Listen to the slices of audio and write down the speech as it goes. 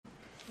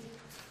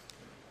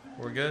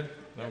We're good?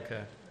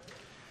 Okay.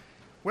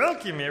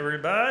 Welcome,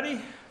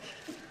 everybody.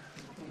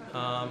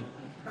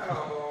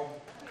 Hello.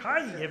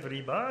 Hi,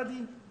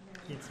 everybody.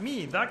 It's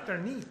me, Dr.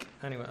 Nick.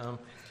 Anyway, Turn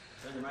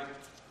your mic.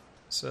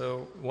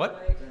 so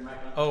what? Turn your mic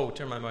on. Oh,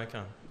 turn my mic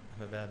on.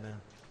 I'm a bad man.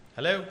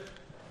 Hello?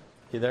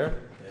 You there,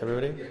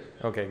 everybody?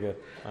 Okay, good.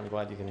 I'm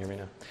glad you can hear me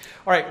now.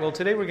 All right, well,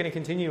 today we're going to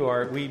continue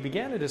we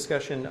began a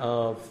discussion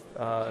of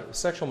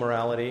sexual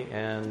morality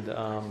and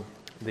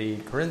the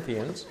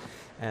Corinthians,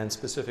 and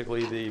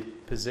specifically the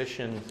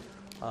position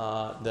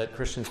that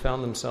Christians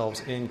found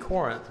themselves in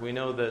Corinth. We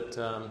know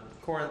that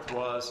Corinth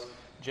was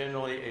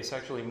generally a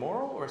sexually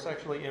moral or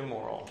sexually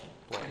immoral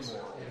place.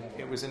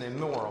 It was an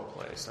immoral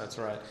place, that's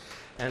right.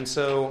 And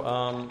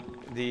so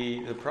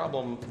the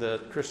problem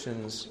that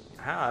Christians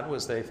had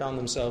was they found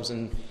themselves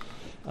in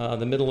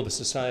the middle of a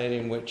society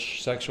in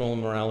which sexual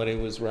immorality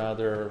was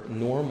rather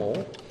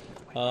normal,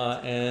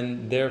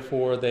 and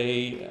therefore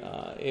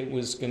it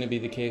was going to be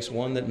the case,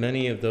 one, that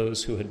many of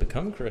those who had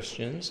become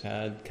Christians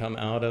had come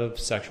out of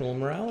sexual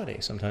immorality,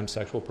 sometimes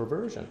sexual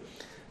perversion.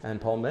 And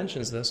Paul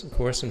mentions this, of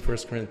course, in 1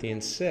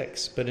 Corinthians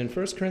 6. But in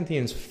 1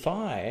 Corinthians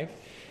 5,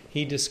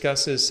 he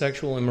discusses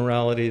sexual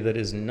immorality that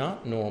is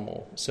not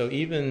normal. So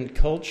even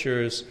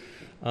cultures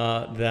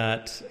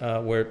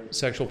where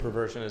sexual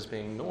perversion is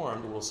being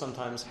normed will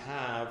sometimes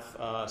have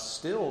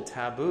still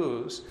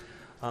taboos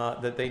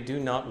that they do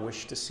not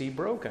wish to see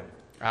broken.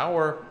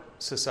 Our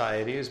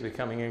society is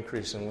becoming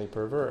increasingly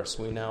perverse.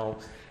 We now,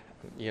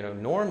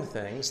 norm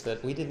things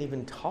that we didn't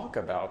even talk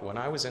about when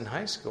I was in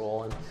high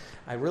school, and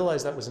I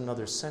realized that was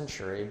another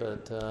century,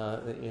 but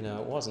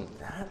it wasn't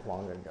that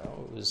long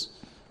ago. It was,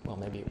 well,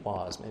 maybe it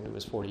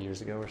was 40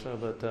 years ago or so,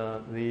 but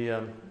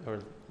or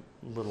a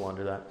little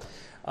under that.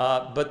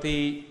 But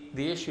the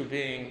issue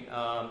being,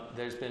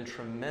 there's been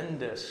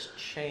tremendous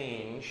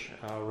change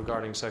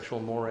regarding sexual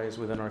mores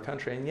within our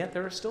country, and yet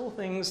there are still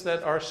things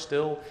that are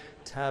still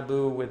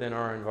taboo within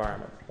our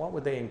environment. What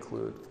would they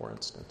include, for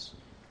instance?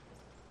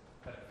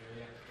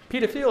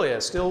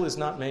 Pedophilia still is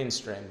not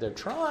mainstream. They're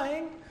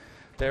trying.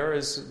 There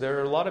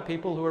are a lot of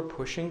people who are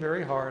pushing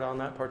very hard on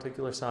that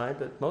particular side,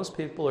 but most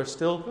people are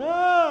still,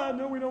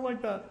 no, we don't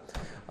like that,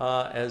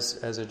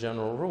 as a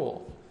general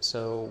rule.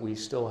 So we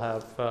still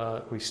as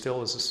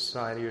a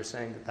society are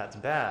saying that that's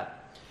bad.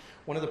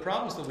 One of the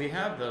problems that we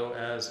have, though,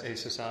 as a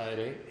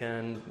society,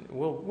 and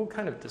we'll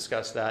kind of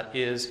discuss that,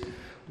 is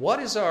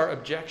what is our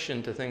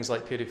objection to things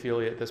like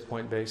pedophilia at this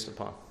point based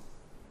upon?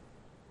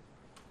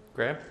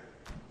 Graham?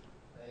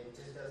 It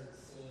just doesn't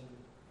seem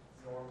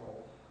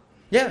normal.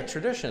 Yeah,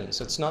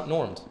 traditions. It's not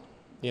normed.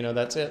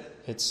 That's it.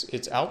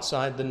 It's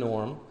outside the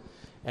norm,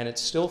 and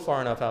it's still far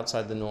enough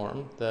outside the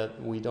norm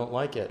that we don't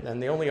like it.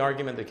 And the only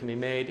argument that can be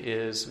made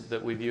is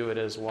that we view it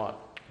as what?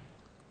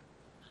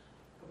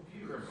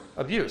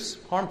 Abuse.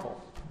 Harmful,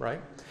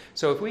 right?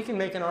 So if we can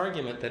make an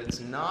argument that it's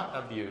not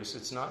abuse,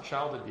 it's not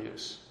child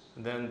abuse,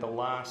 then the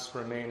last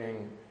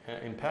remaining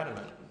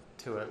impediment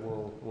to it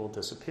will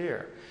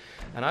disappear.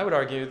 And I would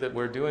argue that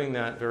we're doing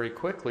that very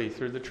quickly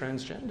through the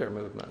transgender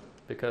movement,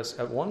 because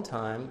at one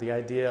time the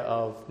idea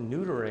of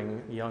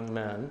neutering young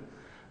men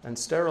and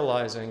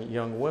sterilizing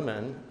young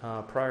women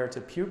prior to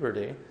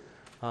puberty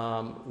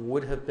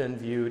would have been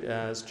viewed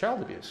as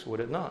child abuse, would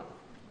it not?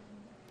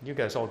 You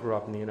guys all grew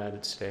up in the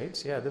United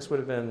States. Yeah, this would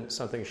have been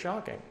something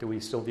shocking. Do we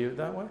still view it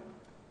that way?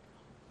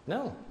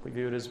 No, we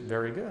view it as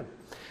very good.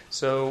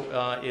 So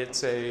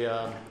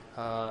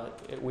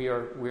we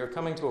are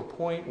coming to a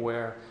point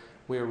where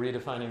we are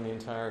redefining the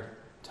entire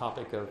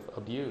topic of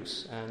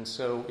abuse. And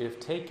so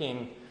if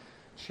taking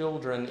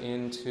children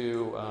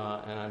into,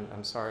 and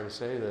I'm sorry to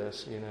say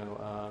this,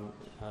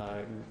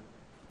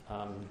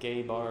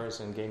 gay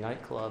bars and gay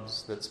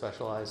nightclubs that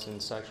specialize in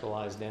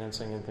sexualized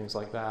dancing and things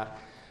like that,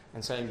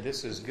 and saying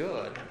this is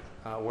good,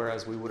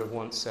 whereas we would have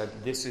once said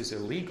this is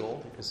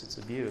illegal because it's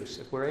abuse.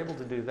 If we're able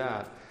to do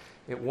that,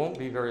 it won't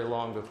be very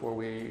long before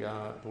we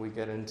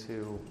get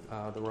into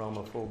the realm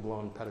of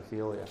full-blown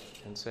pedophilia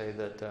and say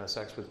that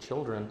sex with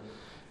children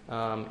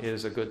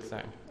is a good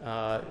thing.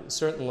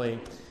 Certainly,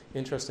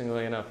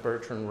 interestingly enough,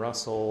 Bertrand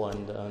Russell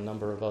and a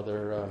number of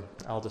other,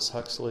 Aldous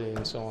Huxley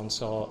and so on,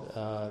 saw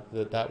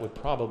that would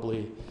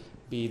probably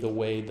be the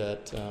way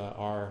that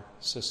our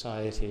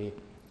society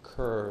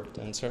curved.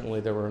 And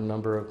certainly there were a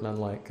number of men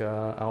like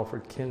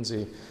Alfred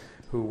Kinsey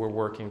who were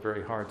working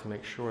very hard to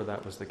make sure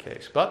that was the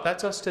case. But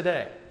that's us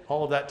today.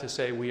 All of that to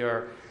say we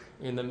are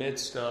in the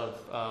midst of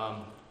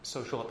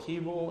social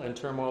upheaval and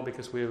turmoil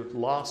because we have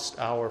lost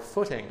our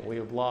footing. We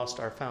have lost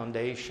our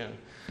foundation.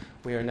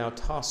 We are now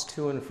tossed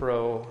to and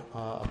fro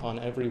upon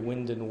every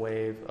wind and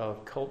wave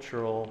of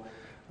cultural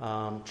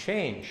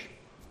change.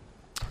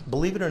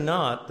 Believe it or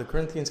not, the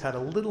Corinthians had a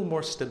little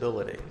more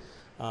stability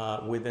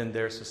within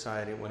their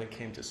society when it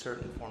came to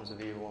certain forms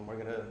of evil, and we're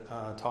going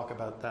to talk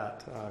about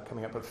that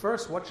coming up. But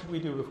first, what should we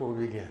do before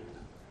we begin?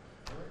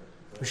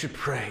 We should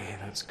pray.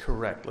 That's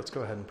correct. Let's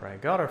go ahead and pray.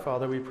 God our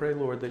Father, we pray,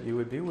 Lord, that you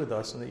would be with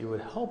us and that you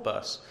would help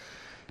us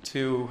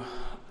to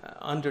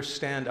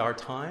understand our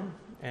time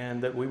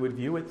and that we would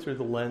view it through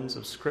the lens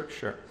of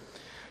Scripture.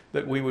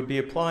 that we would be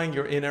applying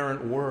your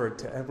inerrant word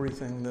to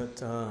everything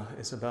that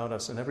is about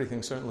us and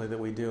everything certainly that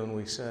we do and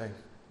we say.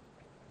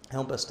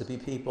 Help us to be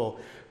people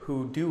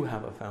who do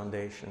have a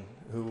foundation,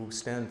 who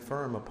stand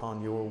firm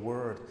upon your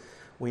word.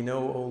 We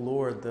know, O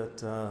Lord, that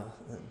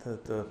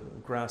the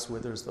grass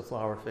withers, the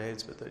flower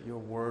fades, but that your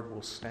word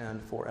will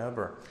stand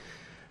forever.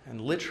 And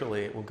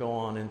literally, it will go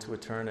on into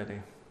eternity.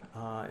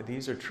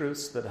 These are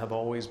truths that have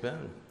always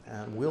been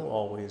and will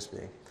always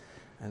be.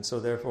 And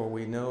so therefore,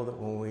 we know that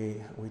when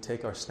we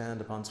take our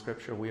stand upon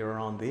Scripture, we are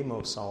on the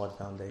most solid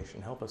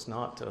foundation. Help us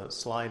not to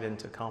slide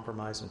into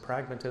compromise and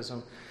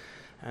pragmatism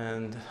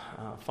and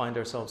find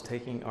ourselves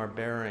taking our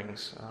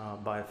bearings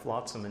by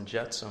flotsam and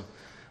jetsam,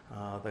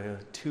 the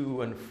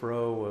to and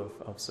fro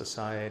of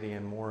society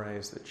and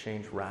mores that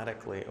change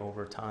radically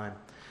over time.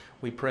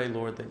 We pray,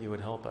 Lord, that you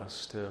would help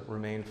us to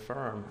remain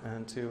firm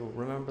and to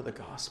remember the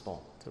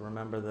gospel, to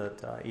remember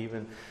that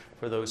even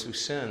for those who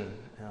sin,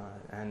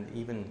 and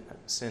even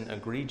sin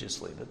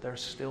egregiously, that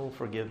there's still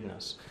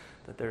forgiveness,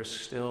 that there's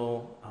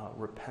still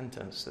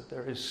repentance, that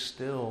there is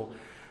still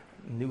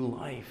new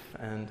life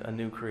and a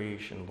new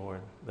creation, Lord,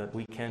 that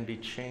we can be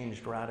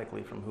changed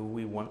radically from who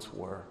we once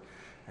were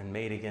and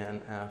made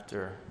again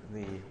after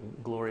the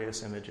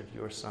glorious image of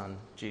your Son,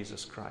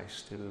 Jesus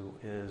Christ, who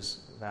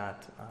is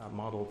that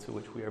model to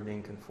which we are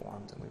being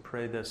conformed. And we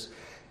pray this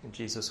in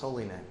Jesus'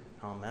 holy name.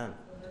 Amen.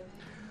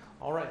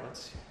 All right,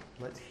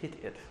 let's hit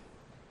it.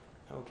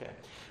 Okay.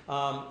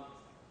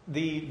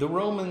 The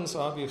Romans,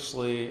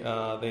 obviously,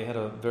 they had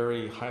a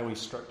very highly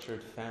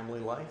structured family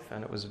life,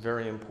 and it was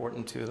very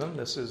important to them.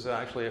 This is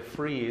actually a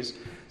frieze.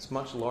 It's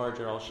much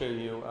larger. I'll show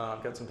you.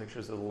 I've got some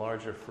pictures of the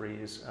larger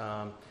frieze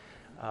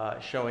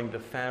showing the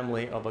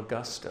family of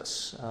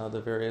Augustus,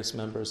 the various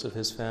members of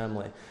his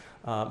family,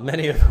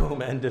 many of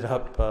whom ended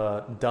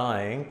up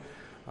dying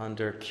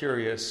under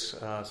curious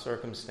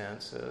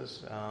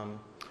circumstances.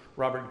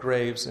 Robert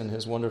Graves, in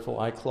his wonderful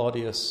I,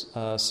 Claudius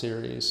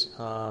series,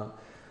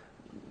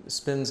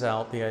 spins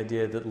out the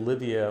idea that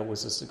Livia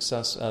was a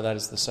success, that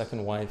is the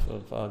second wife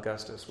of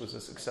Augustus, was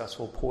a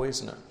successful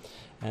poisoner,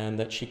 and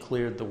that she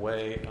cleared the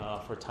way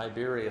for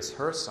Tiberius,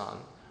 her son,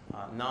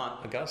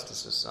 not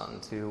Augustus' son,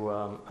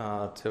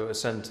 to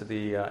ascend to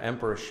the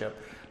emperorship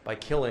by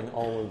killing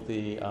all of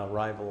the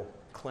rival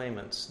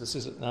claimants. This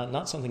is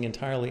not something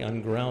entirely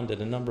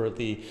ungrounded. A number of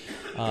the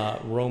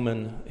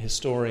Roman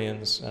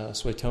historians,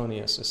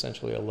 Suetonius,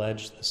 essentially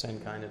alleged the same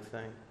kind of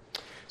thing.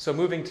 So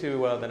moving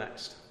to the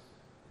next.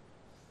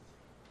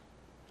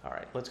 All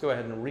right, let's go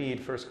ahead and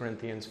read 1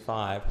 Corinthians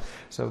 5.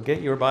 So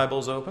get your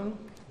Bibles open,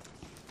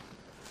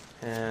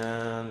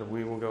 and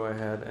we will go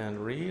ahead and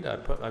read.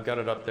 I've got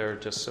it up there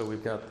just so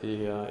we've got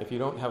the... if you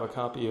don't have a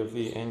copy of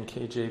the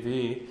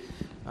NKJV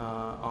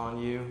on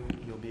you,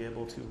 you'll be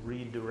able to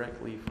read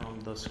directly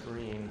from the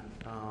screen.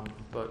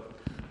 But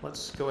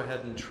let's go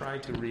ahead and try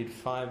to read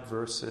 5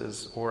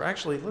 verses, or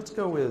actually, let's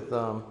go with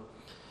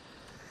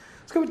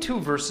 2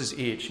 verses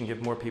each and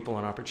give more people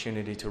an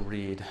opportunity to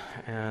read.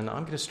 And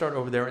I'm going to start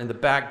over there in the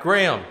back.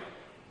 Graham.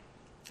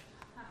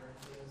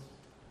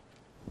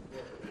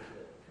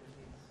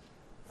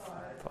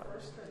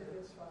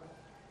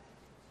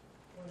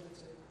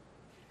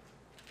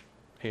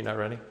 Are you not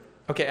ready?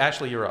 Okay,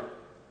 Ashley, you're up.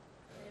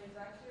 It is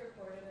actually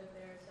reported that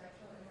there is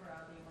sexual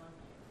immorality among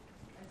you,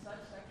 and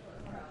such sexual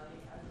immorality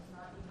as is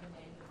not even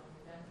named among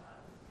the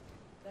Gentiles,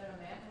 that a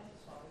man has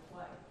his father's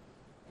wife.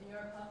 And you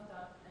are puffed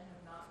up and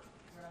have not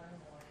rather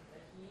mourned,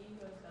 that he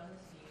who has done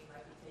this deed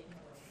might be taken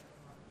away from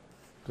among you.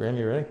 Graham,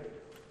 you ready?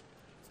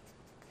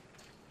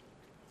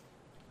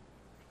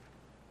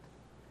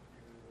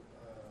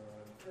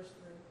 Verse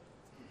 3.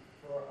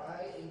 For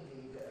I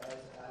indeed,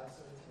 as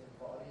absent in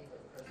body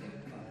but present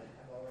in mind,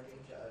 have already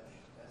judged,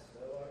 as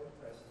though I were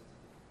present,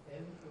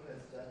 him who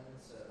has done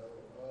so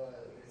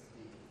this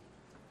deed.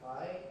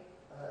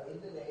 In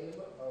the name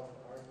of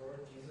our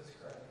Lord Jesus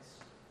Christ,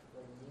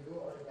 when you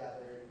are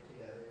gathered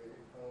together,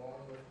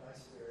 along with my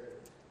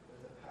spirit,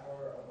 with the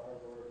power of our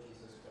Lord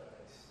Jesus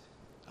Christ.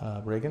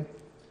 Reagan?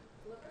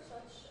 Deliver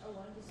such a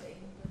one to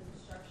Satan for the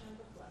destruction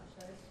of the flesh,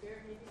 that his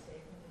spirit may be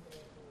saved in the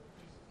day of the Lord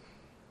Jesus.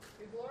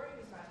 Your glory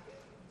is not good.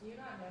 Do you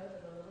not know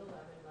that a little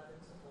leaven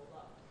leavens the whole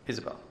lump?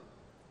 Isabel.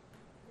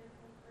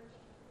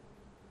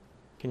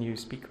 Can you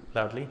speak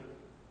loudly?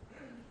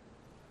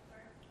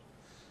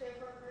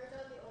 Therefore, purge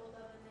out the old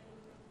leaven,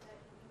 that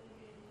you may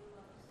be a new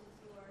lump, since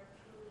you are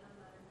truly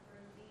unleavened.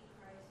 For indeed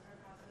Christ, our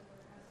Passover,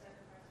 has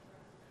sacrificed for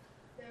us.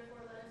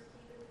 Therefore, let us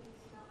keep the feast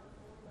not with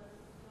old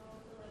leaven,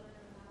 nor with the leaven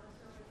of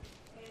malice or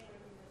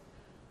wickedness,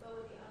 but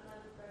with the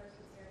unleavened bread of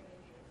sincerity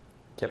and truth.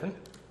 Kevin?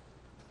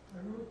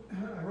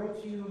 I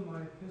wrote to you in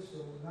my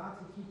epistle not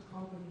to keep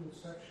company with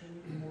sexually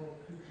immoral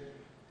people,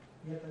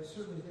 yet I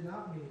certainly did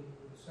not mean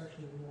with a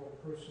sexually immoral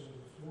person in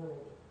this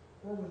world,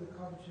 or with the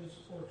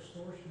covetous, or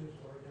extortioners,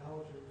 or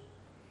idolaters,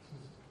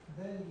 since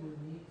then you would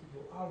need to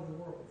go out of the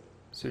world.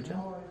 Suja?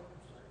 But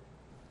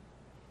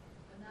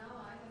now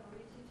I have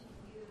written to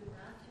you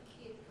not to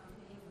keep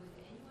company with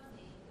anyone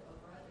named a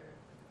brother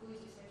who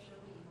is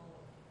sexually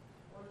immoral,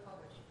 or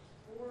covetous,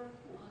 or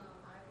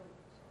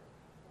idolater,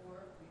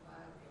 or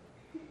reviler,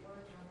 or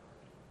drunkard,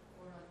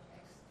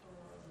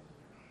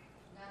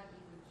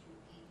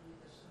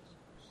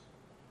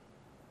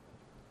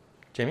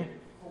 Jamie?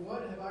 For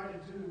what have I to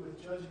do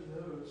with judging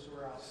those who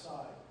are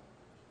outside?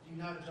 Do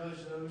you not judge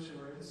those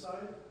who are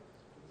inside?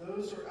 But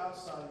those who are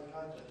outside,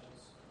 God judges.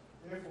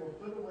 Therefore,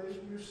 put away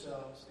from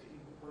yourselves the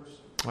evil person.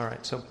 All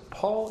right, so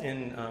Paul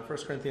in 1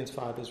 Corinthians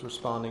 5 is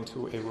responding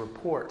to a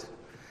report.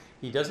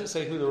 He doesn't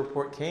say who the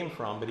report came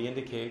from, but he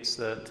indicates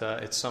that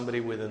it's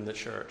somebody within the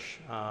church.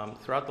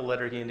 Throughout the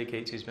letter, he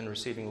indicates he's been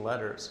receiving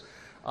letters,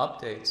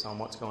 updates on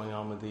what's going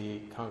on with the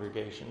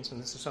congregations,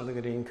 and this is something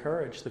that he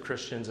encouraged the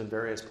Christians in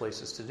various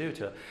places to do,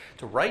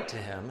 to write to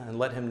him and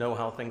let him know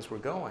how things were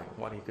going,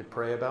 what he could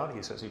pray about.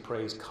 He says he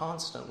prays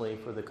constantly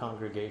for the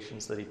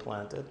congregations that he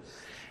planted.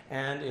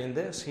 And in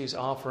this, he's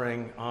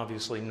offering,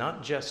 obviously,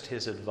 not just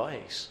his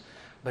advice,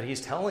 but he's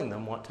telling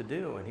them what to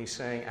do. And he's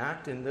saying,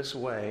 act in this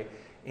way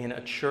in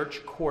a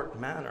church court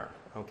manner.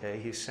 Okay?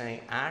 He's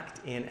saying,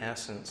 act in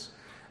essence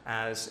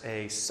as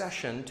a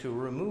session to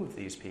remove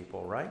these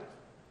people, right?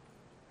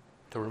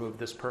 To remove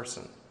this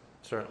person,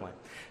 certainly.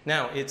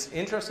 Now, it's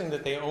interesting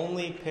that they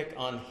only pick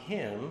on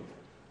him,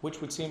 which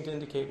would seem to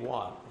indicate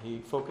what? He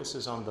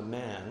focuses on the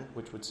man,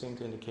 which would seem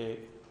to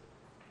indicate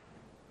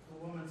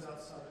The woman's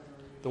outside.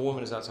 the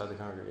woman is outside the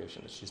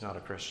congregation. She's not a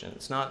Christian.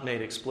 It's not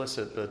made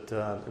explicit,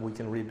 but we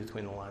can read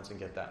between the lines and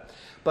get that.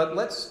 But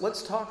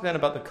let's talk then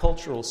about the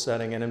cultural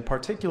setting, and in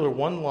particular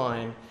one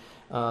line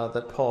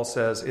that Paul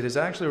says, it is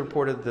actually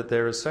reported that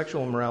there is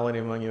sexual immorality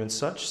among you, and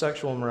such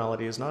sexual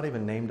immorality is not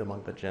even named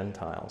among the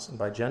Gentiles. And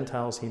by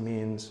Gentiles he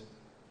means,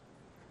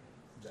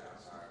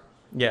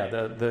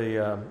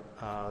 the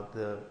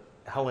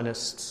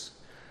Hellenists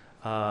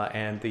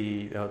and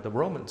the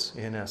Romans,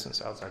 in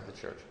essence, outside the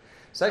church.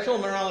 Sexual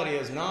immorality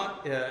is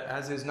not,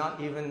 is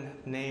not even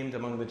named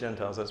among the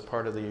Gentiles as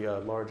part of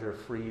the larger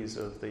frieze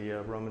of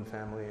the Roman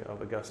family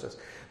of Augustus.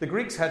 The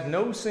Greeks had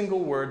no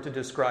single word to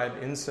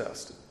describe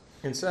incest.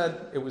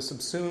 Instead, it was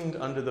subsumed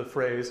under the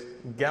phrase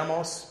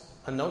gamos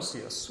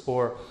anosius,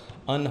 or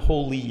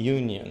unholy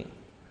union.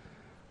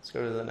 Let's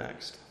go to the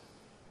next.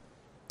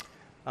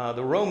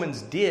 The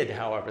Romans did,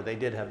 however, they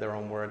did have their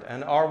own word,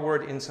 and our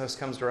word incest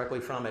comes directly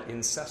from it,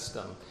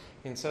 incestum.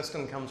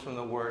 Incestum comes from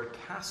the word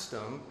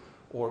castum,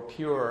 or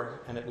pure,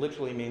 and it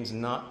literally means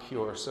not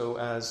pure. So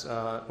as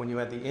when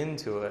you add the in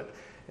to it,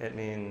 it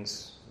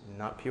means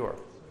not pure.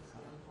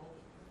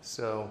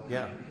 So,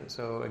 yeah.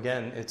 So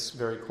again, it's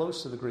very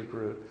close to the Greek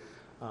root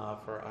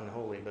for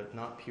unholy, but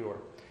not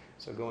pure.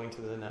 So going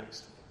to the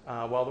next.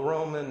 While the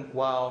Roman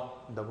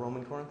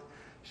Corinth,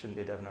 shouldn't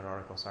be a definite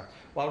article, sorry.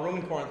 While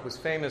Roman Corinth was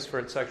famous for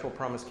its sexual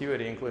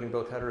promiscuity, including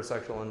both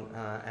heterosexual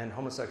and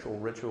homosexual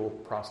ritual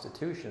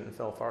prostitution, and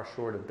fell far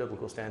short of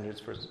biblical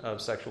standards of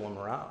sexual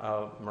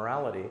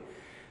morality,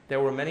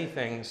 there were many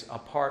things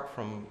apart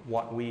from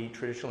what we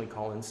traditionally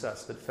call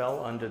incest that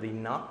fell under the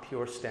not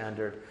pure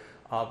standard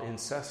of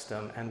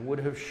incestum and would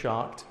have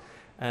shocked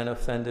and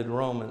offended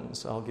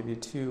Romans. I'll give you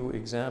 2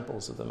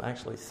 examples of them,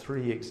 actually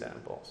 3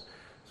 examples.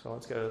 So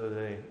let's go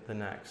to the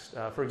next.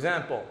 For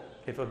example,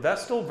 if a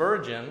Vestal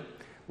virgin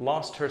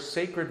lost her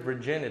sacred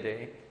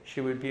virginity,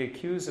 she would be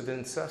accused of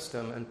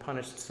incestum and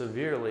punished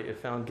severely if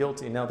found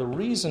guilty. Now, the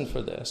reason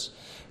for this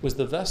was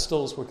the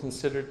Vestals were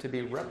considered to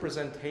be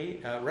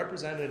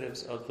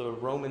representatives of the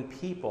Roman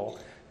people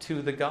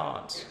to the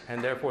gods,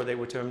 and therefore they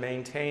were to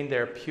maintain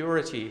their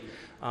purity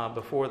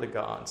before the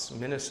gods,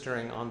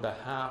 ministering on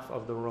behalf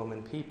of the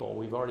Roman people.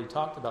 We've already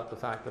talked about the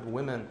fact that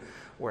women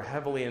were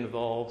heavily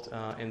involved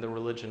in the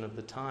religion of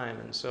the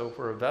time, and so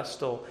for a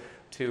Vestal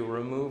to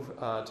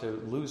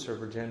lose her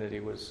virginity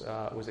was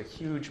a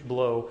huge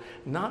blow,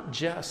 not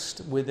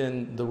just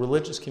within the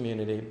religious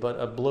community, but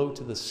a blow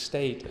to the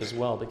state as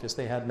well, because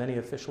they had many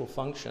official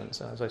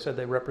functions. As I said,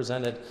 they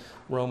represented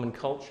Roman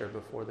culture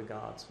before the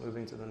gods.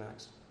 Moving to the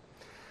next.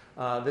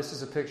 This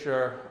is a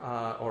picture,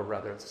 or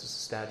rather, it's a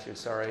statue,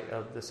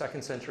 of the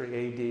 2nd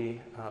century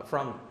AD,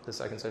 from the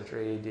 2nd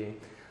century AD.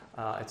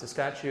 It's a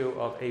statue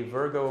of a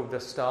Virgo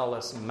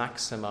Vestalis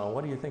Maxima.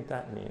 What do you think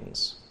that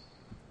means?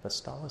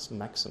 Vestalis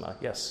Maxima,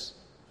 yes.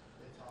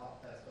 The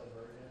top Vestal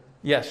Virgin.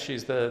 Yes,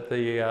 she's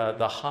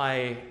the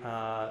high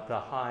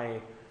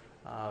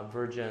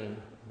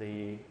virgin,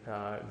 the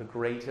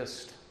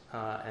greatest,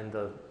 and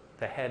the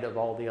head of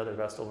all the other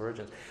Vestal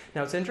virgins.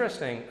 Now, it's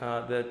interesting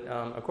that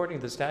according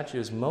to the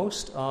statues,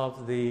 most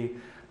of the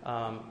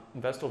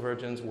Vestal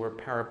virgins were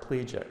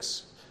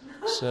paraplegics.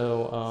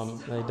 So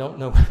I don't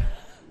know.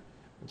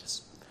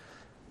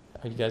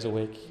 Are you guys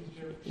awake?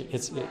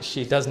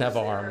 She doesn't have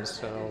arms,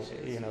 so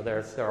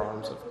their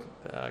arms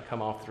have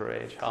come off through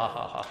age. Ha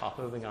ha ha ha.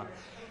 Moving on.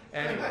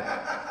 Anyway,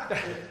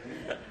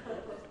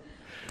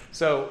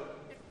 so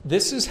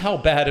this is how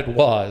bad it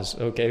was.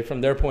 Okay,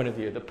 from their point of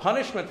view, the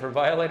punishment for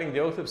violating the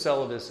oath of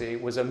celibacy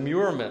was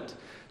immurement,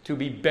 to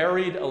be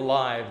buried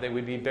alive. They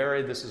would be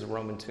buried. This is a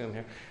Roman tomb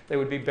here. They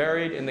would be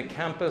buried in the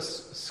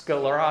Campus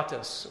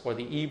Sceleratus, or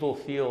the evil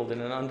field,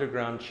 in an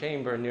underground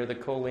chamber near the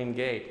Colline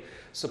Gate,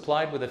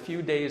 supplied with a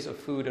few days of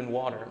food and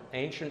water.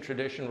 Ancient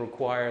tradition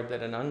required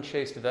that an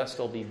unchaste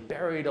Vestal be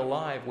buried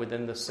alive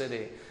within the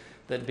city,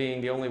 that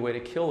being the only way to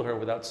kill her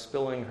without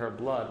spilling her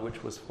blood,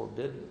 which was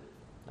forbidden.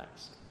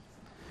 Next.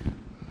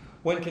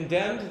 When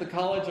condemned to the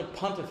College of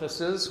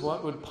Pontifices,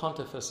 what would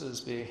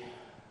pontifices be?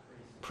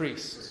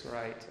 Priests,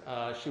 right.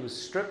 She was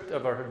stripped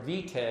of her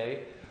vitae,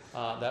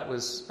 that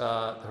was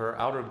her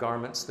outer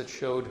garments that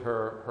showed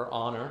her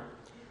honor,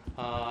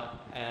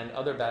 and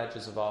other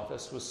badges of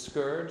office, was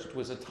scourged,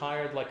 was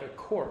attired like a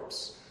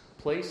corpse,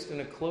 placed in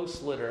a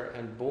close litter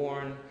and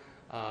borne,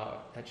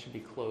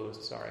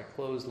 closed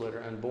litter,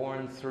 and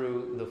borne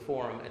through the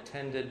forum,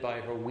 attended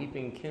by her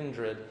weeping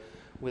kindred,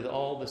 with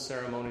all the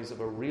ceremonies of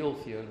a real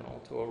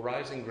funeral, to a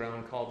rising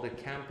ground called the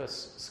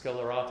Campus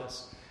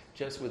Sceleratus,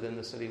 just within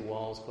the city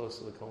walls, close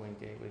to the Colleen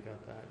Gate. We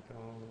got that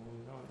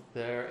going on.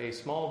 There, a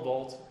small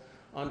vault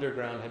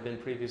underground had been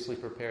previously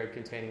prepared,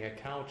 containing a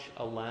couch,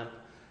 a lamp,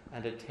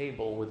 and a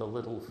table with a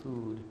little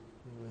food.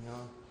 Moving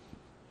on.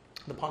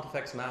 The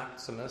Pontifex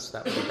Maximus,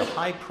 that was the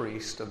high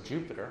priest of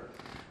Jupiter,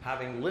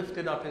 having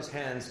lifted up his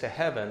hands to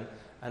heaven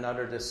and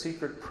uttered a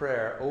secret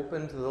prayer,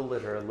 opened the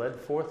litter, led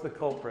forth the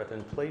culprit,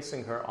 and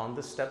placing her on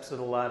the steps of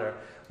the ladder,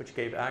 which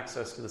gave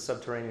access to the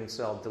subterranean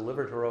cell,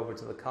 delivered her over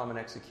to the common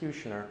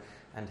executioner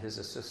and his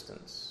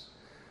assistants,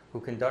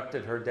 who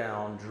conducted her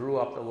down, drew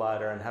up the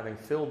ladder, and having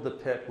filled the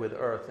pit with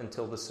earth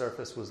until the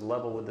surface was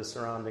level with the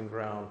surrounding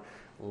ground,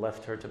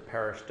 left her to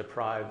perish,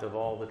 deprived of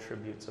all the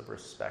tributes of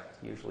respect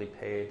usually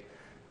paid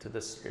to the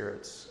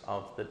spirits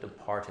of the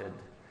departed.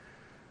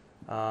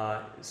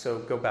 So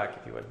go back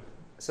if you would.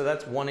 So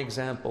that's one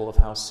example of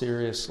how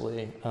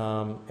seriously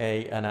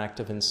an act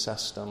of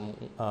incestum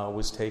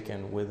was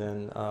taken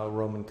within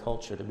Roman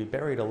culture. To be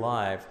buried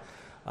alive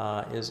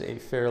is a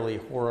fairly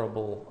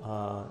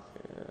horrible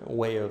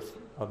way of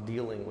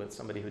dealing with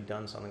somebody who'd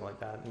done something like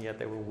that, and yet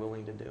they were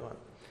willing to do it.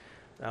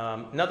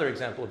 Another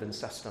example of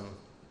incestum,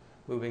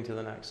 moving to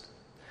the next.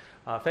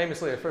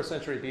 Famously, a 1st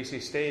century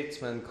BC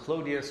statesman,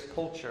 Clodius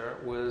Pulcher,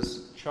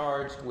 was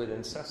charged with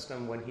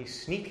incestum when he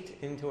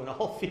sneaked into an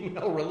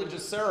all-female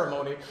religious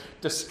ceremony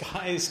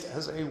disguised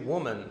as a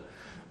woman,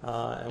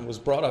 and was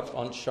brought up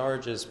on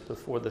charges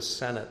before the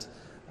Senate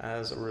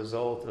as a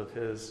result of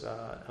his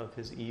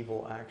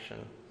evil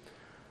action.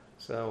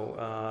 So,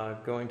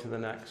 going to the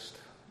next.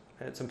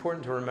 It's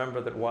important to remember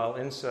that while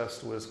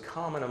incest was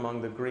common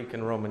among the Greek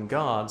and Roman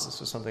gods, this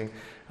is something,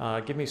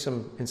 give me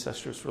some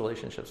incestuous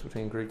relationships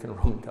between Greek and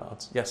Roman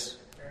gods. Yes?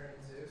 Hera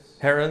and Zeus.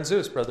 Hera and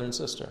Zeus, brother and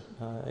sister.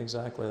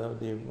 Exactly, that would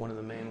be one of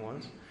the main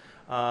ones.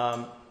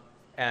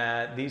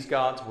 These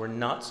gods were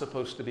not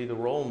supposed to be the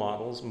role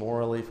models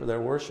morally for their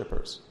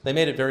worshippers. They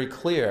made it very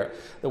clear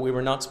that we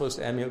were not supposed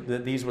to emulate,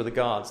 that these were the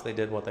gods, they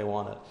did what they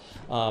wanted.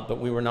 But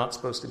we were not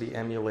supposed to be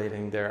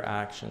emulating their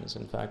actions.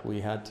 In fact,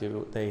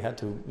 they had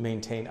to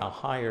maintain a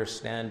higher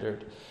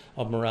standard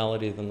of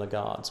morality than the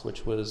gods,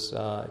 which was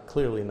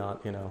clearly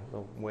not,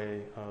 the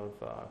way of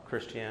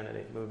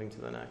Christianity. Moving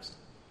to the next.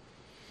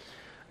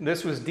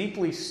 This was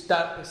deeply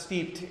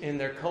steeped in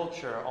their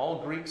culture. All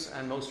Greeks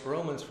and most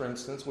Romans, for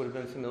instance, would have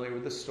been familiar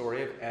with the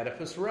story of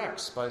Oedipus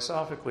Rex by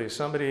Sophocles.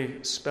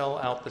 Somebody spell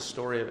out the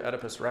story of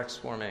Oedipus Rex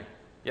for me.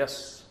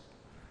 Yes?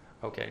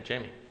 Okay,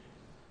 Jamie.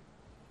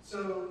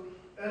 So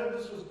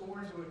Oedipus was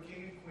born to a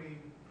king and queen.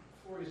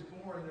 Before he was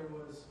born, there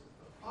was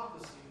a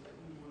prophecy that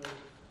he would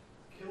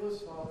kill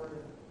his father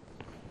and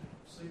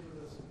sleep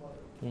with his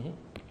mother. Mm-hmm.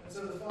 And so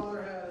the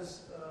father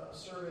has a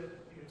servant,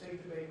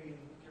 take the baby and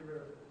get rid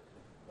of it.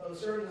 The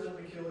servant doesn't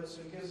want to kill it,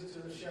 so he gives it to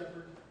the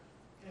shepherd,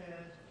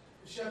 and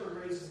the shepherd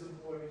raises the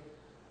boy.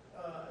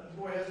 And the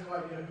boy has no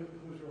idea who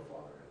his real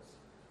father is.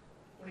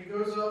 When he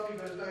grows up, he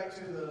goes back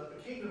to the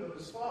kingdom of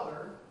his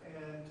father,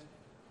 and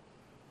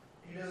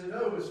he doesn't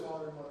know who his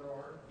father and mother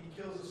are. He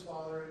kills his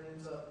father and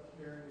ends up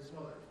marrying his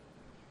mother.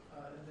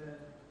 And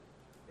then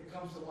it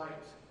comes to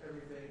light,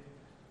 everything.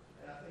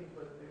 And I think,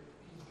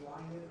 he's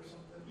blinded or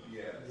something.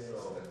 Yeah,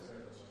 so...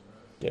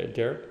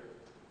 Derek?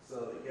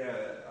 So,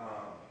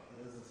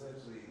 it's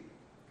essentially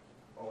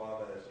a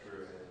lot of that is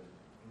true, and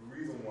the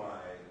reason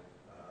why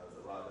there's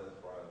a lot of that is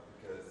brought up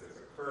because there's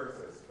a curse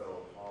that's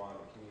fell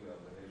upon the kingdom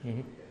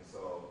initially, and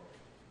so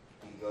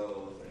he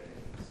goes and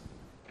he's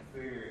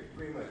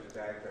pretty much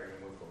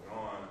backtracking what's going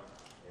on,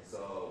 and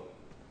so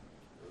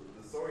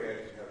the story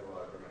actually has a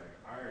lot of dramatic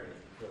irony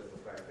because of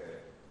the fact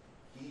that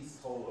he's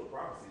told a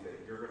prophecy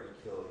that you're going to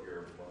kill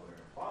your mother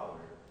and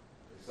father,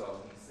 and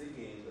so he's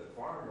seeking the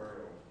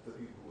farmer, the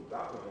people who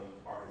adopted him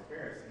are his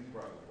parents, and he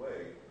runs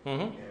away.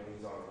 Mm-hmm. And when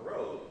he's on the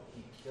road,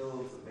 he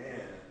kills a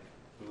man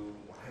who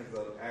winds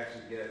up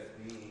actually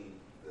being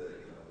the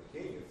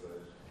king and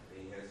such,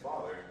 being his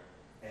father.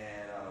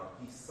 And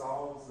he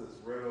solves this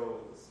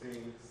riddle, the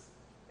Sphinx,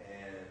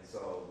 and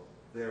so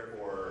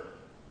therefore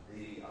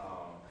there's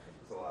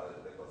a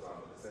lot that goes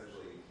on, but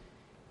essentially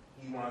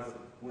he winds up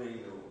winning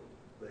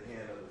the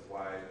hand of his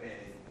wife,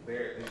 and they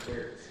bear 2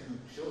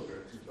 children,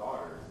 2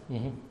 daughters.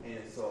 Mm-hmm.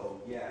 And so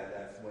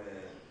that's when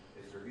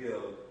it's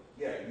revealed.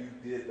 Yeah, you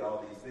did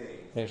all these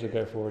things. They actually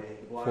bear 4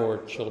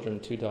 children,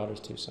 2 daughters,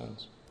 2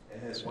 sons.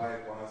 And his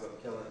wife winds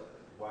up killing,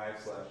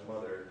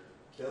 wife/mother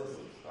kills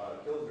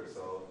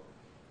herself,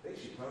 think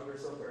she hung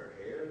herself with her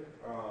hair.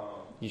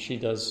 She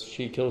does.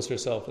 She kills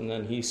herself, and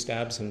then he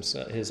stabs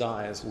his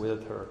eyes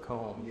with her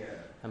comb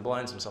and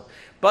blinds himself.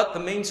 But the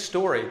main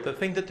story, the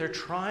thing that they're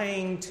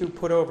trying to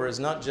put over, is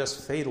not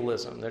just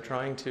fatalism. They're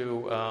trying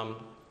to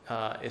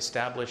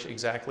establish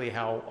exactly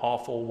how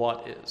awful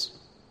what is.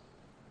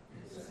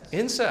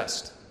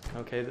 Incest.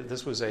 Okay, that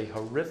this was a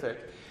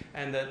horrific,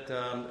 and that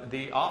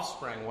the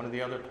offspring. One of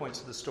the other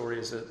points of the story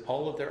is that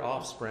all of their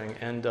offspring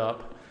end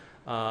up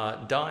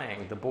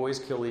dying. The boys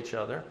kill each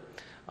other.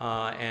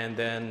 And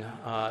then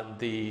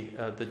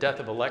the death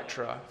of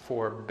Electra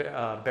for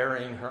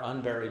burying her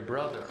unburied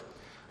brother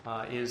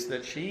is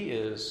that she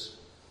is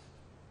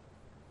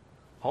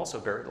also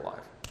buried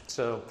alive.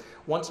 So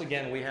once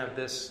again, we have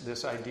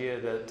this idea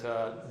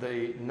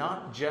that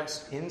not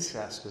just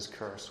incest is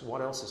cursed.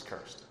 What else is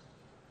cursed?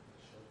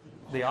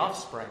 The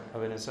offspring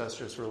of an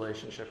incestuous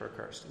relationship are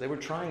cursed. They were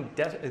trying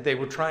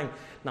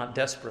not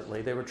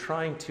desperately. They were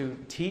trying to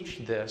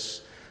teach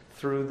this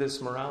through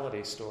this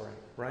morality story,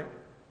 right?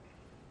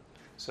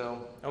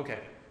 So, okay,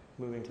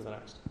 moving to the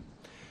next.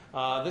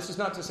 This is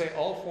not to say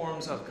all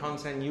forms of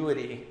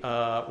consanguinity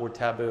were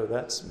taboo.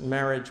 That's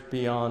marriage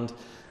beyond,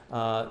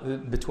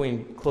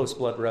 between close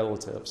blood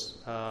relatives.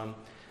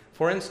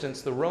 For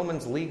instance, the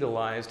Romans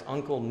legalized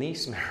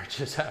uncle-niece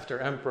marriages after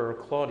Emperor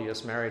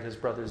Claudius married his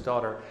brother's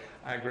daughter,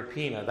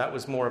 Agrippina. That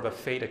was more of a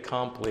fait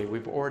accompli.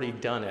 We've already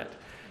done it,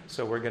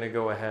 so we're going to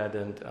go ahead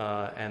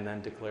and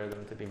then declare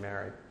them to be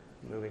married.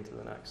 Moving to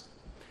the next.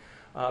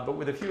 But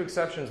with a few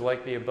exceptions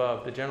like the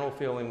above, the general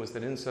feeling was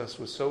that incest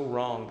was so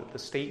wrong that the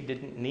state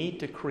didn't need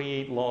to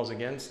create laws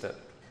against it.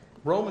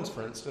 Romans,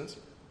 for instance,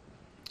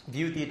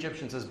 viewed the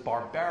Egyptians as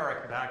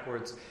barbaric,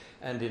 backwards,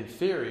 and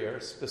inferior,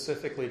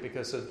 specifically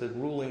because of the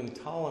ruling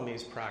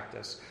Ptolemy's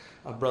practice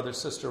of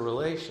brother-sister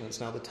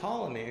relations. Now, the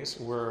Ptolemies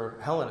were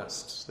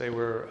Hellenists. They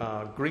were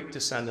Greek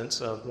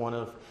descendants of one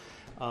of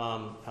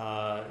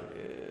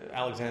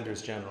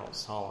Alexander's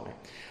generals, Ptolemy.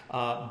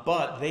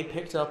 But they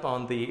picked up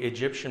on the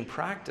Egyptian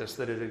practice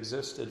that had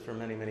existed for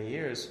many, many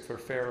years for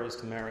pharaohs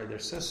to marry their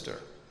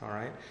sister. All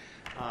right,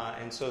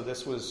 and so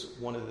this was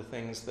one of the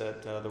things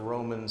that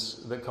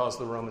that caused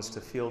the Romans to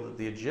feel that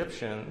the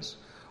Egyptians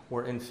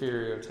were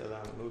inferior to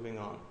them. Moving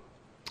on.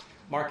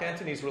 Mark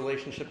Antony's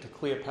relationship to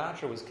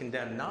Cleopatra was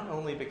condemned not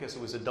only because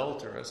it was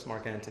adulterous.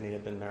 Mark Antony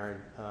had been married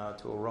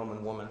to a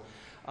Roman woman.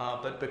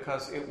 But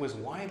because it was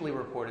widely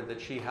reported that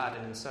she had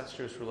an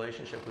incestuous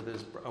relationship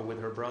with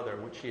her brother,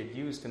 which she had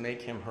used to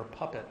make him her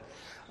puppet.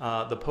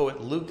 The poet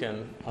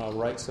Lucan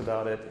writes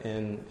about it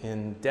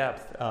in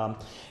depth.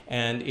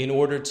 And in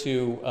order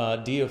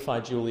to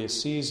deify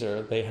Julius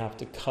Caesar, they have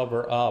to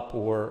cover up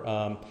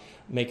or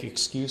make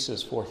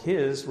excuses for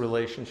his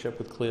relationship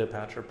with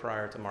Cleopatra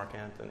prior to Mark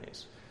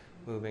Antony's.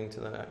 Moving to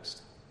the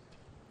next.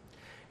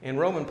 In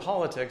Roman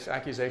politics,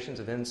 accusations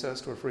of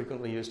incest were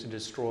frequently used to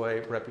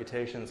destroy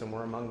reputations and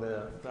were among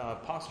the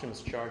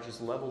posthumous charges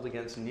leveled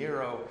against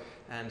Nero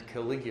and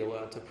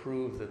Caligula to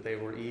prove that they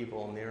were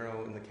evil.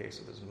 Nero in the case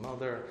of his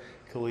mother,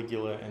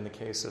 Caligula in the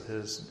case of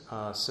his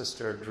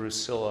sister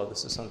Drusilla.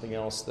 This is something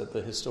else that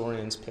the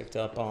historians picked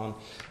up on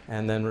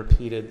and then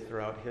repeated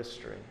throughout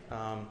history.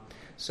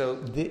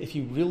 If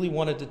you really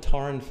wanted to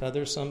tar and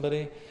feather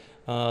somebody,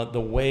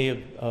 the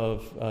way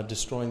of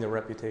destroying their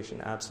reputation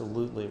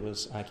absolutely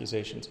was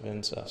accusations of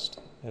incest,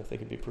 if they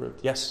could be proved.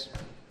 Yes?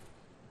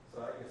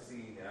 So I can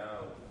see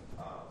now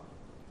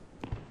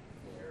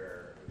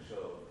where the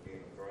show Game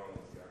of Thrones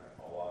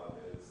got a lot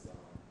of its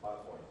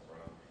plot points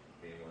from.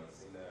 Anyone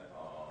seen that?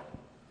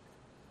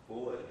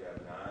 Bullet, you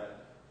have not.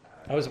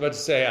 I was about to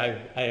say,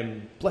 I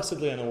am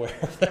blessedly unaware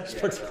of those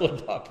particular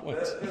plot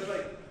points. It's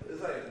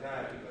like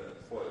not even a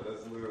spoiler.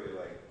 That's literally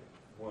like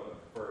one of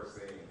the first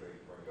things they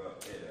bring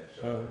up in that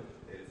show.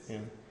 It's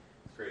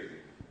crazy.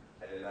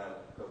 I did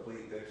not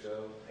complete that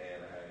show,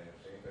 and I am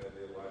ashamed that I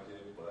did watch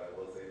it, but I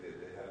will say that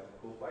they have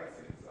cool fight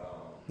scenes.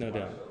 No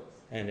doubt.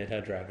 And it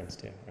had dragons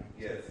too, right?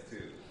 Yes,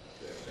 too.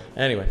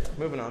 Anyway,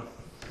 moving on.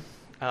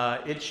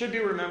 It should be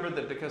remembered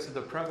that because of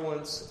the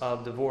prevalence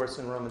of divorce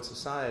in Roman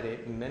society,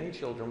 many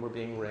children were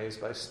being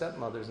raised by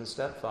stepmothers and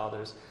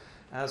stepfathers,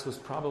 as was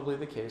probably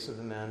the case of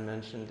the man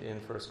mentioned in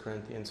 1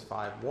 Corinthians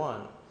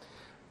 5:1.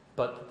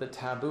 But the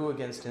taboo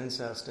against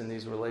incest in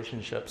these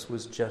relationships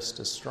was just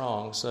as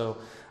strong. So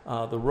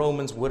the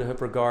Romans would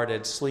have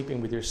regarded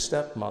sleeping with your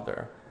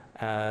stepmother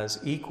as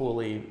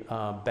equally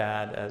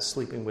bad as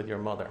sleeping with your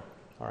mother.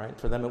 All right,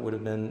 for them it would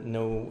have been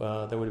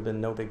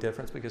no big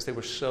difference because they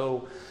were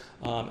so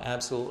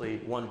absolutely,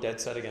 one, dead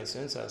set against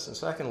incest, and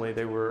secondly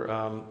they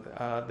were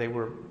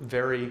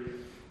very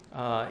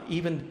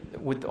even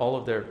with all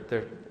of their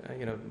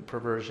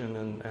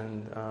perversion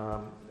and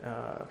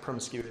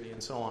promiscuity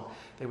and so on,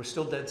 they were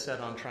still dead set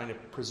on trying to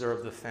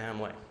preserve the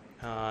family,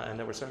 and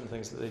there were certain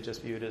things that they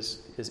just viewed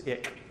as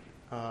ick.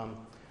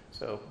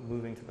 So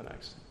moving to the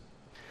next.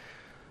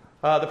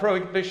 The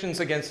prohibitions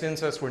against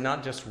incest were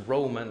not just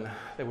Roman,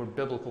 they were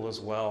biblical as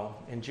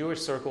well. In Jewish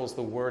circles,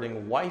 the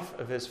wording wife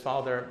of his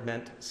father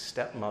meant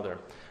stepmother,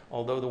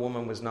 although the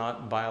woman was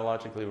not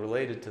biologically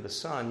related to the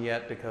son,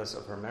 yet because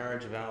of her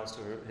marriage vows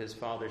to his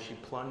father, she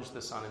plunged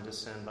the son into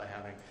sin by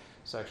having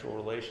sexual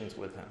relations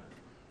with him.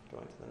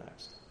 Going to the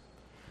next.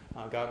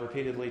 God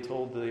repeatedly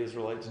told the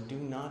Israelites, do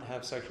not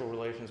have sexual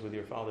relations with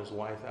your father's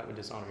wife. That would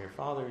dishonor your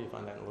father. You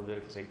find that in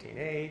Leviticus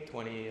 18:8,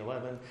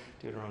 20:11,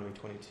 Deuteronomy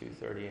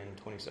 22:30, and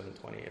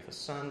 27:20. If a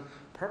son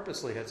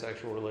purposely had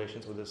sexual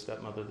relations with his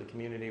stepmother, the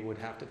community would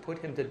have to put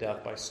him to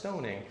death by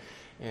stoning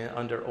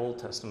under Old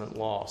Testament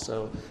law.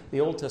 So the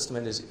Old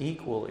Testament is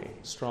equally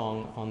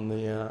strong on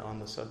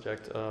the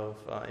subject of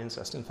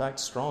incest. In fact,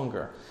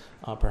 stronger,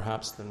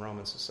 perhaps, than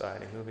Roman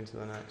society. Moving to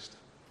the next.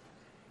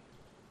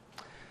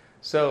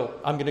 So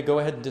I'm going to go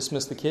ahead and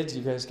dismiss the kids.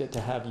 You guys get to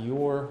have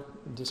your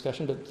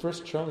discussion. But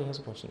first, Charlie has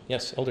a question.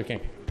 Yes, Elder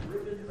King.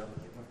 Reuben's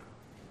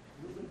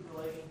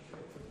relationship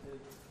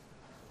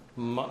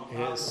with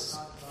His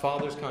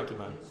father's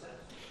concubine.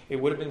 It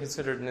would have been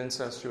considered an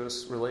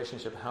incestuous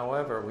relationship.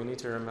 However, we need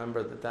to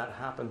remember that that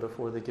happened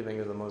before the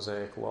giving of the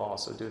Mosaic Law.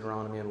 So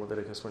Deuteronomy and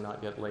Leviticus were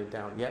not yet laid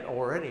down. Yet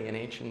already in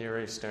ancient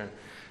Near Eastern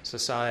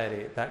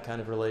society, that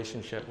kind of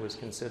relationship was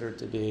considered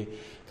to be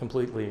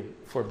completely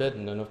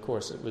forbidden. And of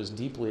course, it was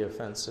deeply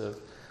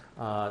offensive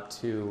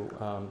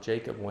to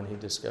Jacob when he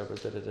discovered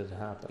that it had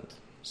happened.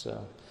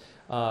 So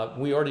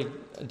we already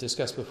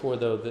discussed before,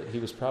 though, that he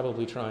was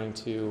probably trying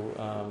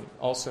to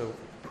also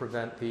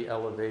prevent the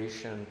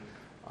elevation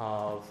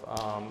of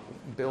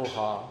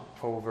Bilhah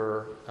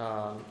over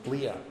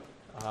Leah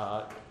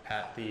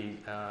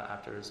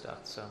after his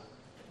death. So,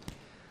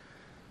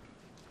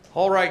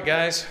 all right,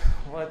 guys,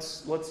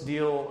 let's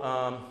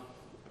deal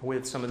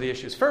with some of the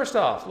issues. First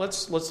off,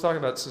 let's talk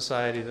about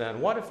society. Then,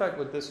 what effect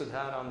would this have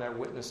had on their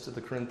witness to the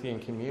Corinthian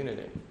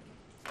community?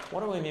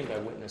 What do I mean by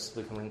witness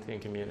to the Corinthian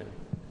community?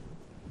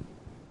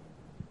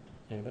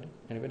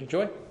 Anybody?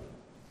 Joy?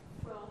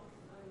 Well,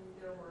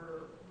 there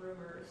were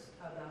rumors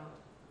about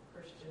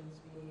Christians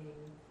being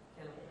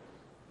cannibal.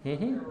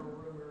 Mm-hmm. There were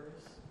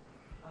rumors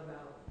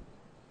about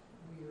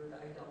weird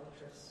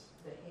idolatrous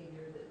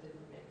behavior that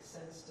didn't make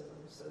sense to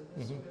them. So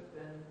this would have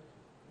been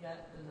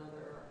yet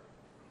another,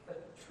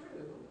 but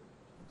true,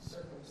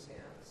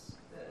 circumstance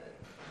that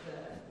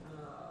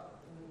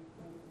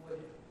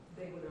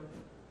they would have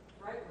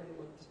rightly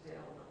looked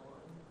down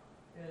on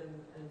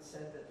and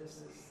said that this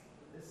is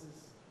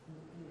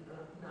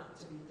not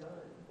to be done.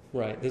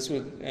 Right.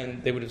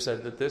 They would have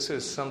said that this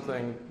is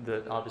something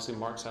that obviously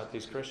marks out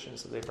these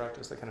Christians, that they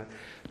practice that kind of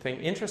thing.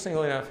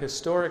 Interestingly enough,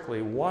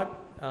 historically, what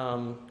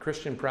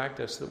Christian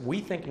practice that we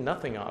think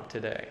nothing of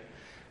today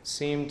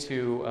seemed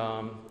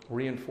to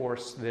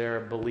reinforce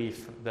their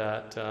belief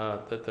that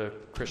the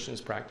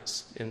Christians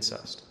practice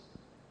incest?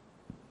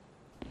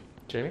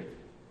 Jamie?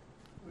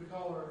 We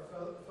call our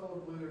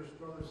fellow believers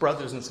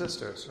brothers and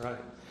sisters, right.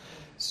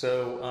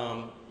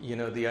 So,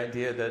 the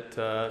idea that,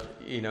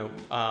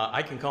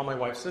 I can call my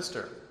wife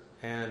sister,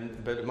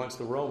 but amongst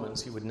the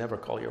Romans, you would never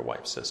call your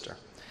wife sister.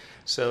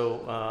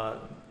 So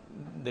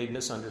they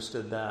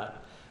misunderstood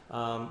that.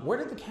 Where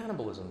did the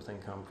cannibalism thing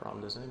come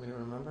from? Does anybody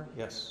remember?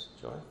 Yes,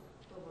 Joy?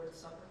 The Lord's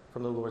Supper.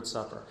 From the Lord's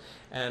Supper.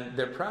 And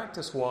their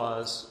practice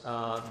was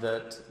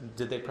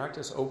did they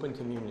practice open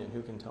communion?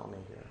 Who can tell me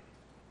here?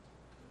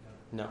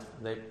 No,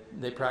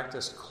 they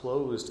practiced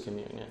closed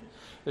communion.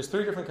 There's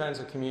 3 different kinds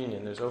of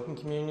communion. There's open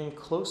communion,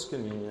 close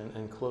communion,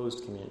 and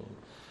closed communion.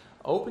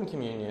 Open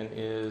communion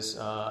is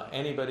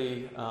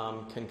anybody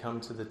can come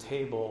to the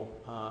table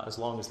as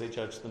long as they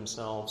judge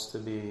themselves to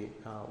be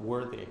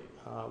worthily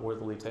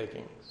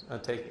taking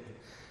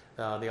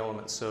the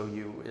elements. So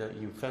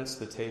you fence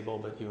the table,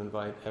 but you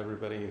invite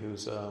everybody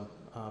who's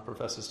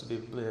professes to be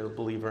a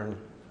believer in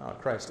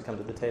Christ to come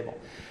to the table.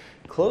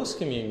 Closed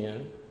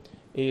communion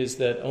is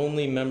that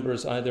only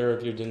members either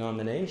of your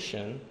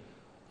denomination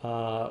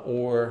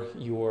or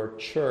your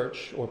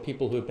church or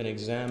people who have been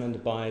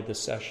examined by the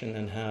session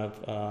and have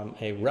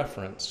a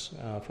reference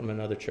from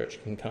another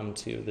church can come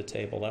to the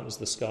table. That was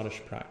the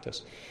Scottish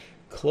practice.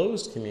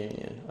 Closed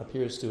communion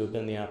appears to have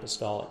been the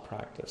apostolic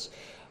practice,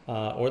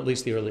 or at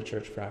least the early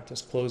church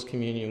practice. Closed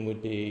communion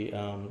would be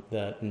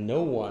that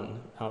no one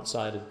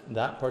outside of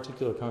that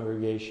particular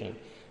congregation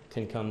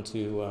can come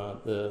to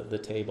the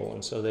table.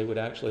 And so they would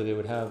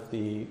have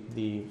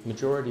the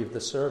majority of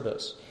the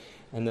service,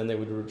 and then they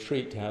would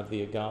retreat to have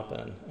the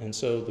agapen. And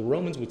so the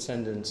Romans would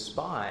send in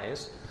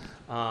spies,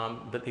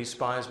 but these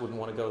spies wouldn't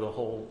want to go the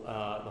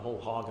whole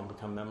hog and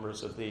become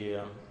members of the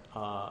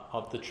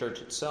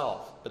church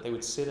itself. But they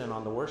would sit in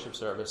on the worship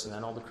service, and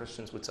then all the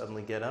Christians would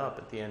suddenly get up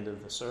at the end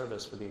of the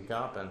service for the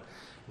agapen,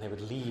 and they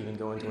would leave and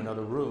go into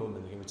another room,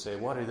 and he would say,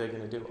 what are they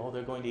going to do? Oh,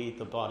 they're going to eat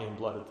the body and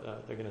blood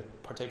they're going to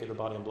partake of the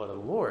body and blood of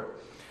the Lord.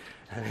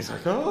 And he's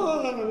like,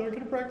 oh, they're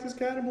going to practice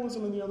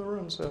cannibalism in the other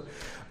room. So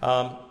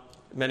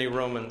many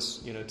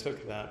Romans,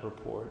 took that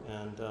report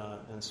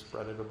and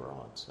spread it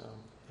abroad. So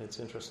it's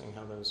interesting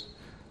how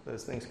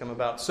those things come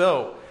about.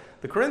 So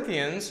the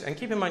Corinthians, and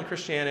keep in mind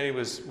Christianity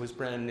was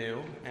brand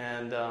new,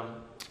 and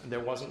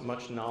there wasn't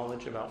much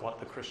knowledge about what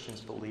the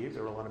Christians believed.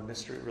 There were a lot of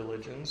mystery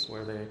religions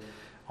where they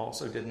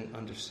also didn't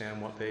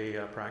understand what they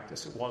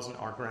practiced. It wasn't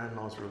our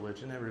grandma's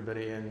religion.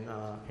 Everybody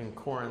in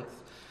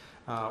Corinth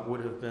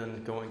would have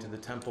been going to the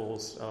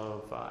temples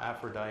of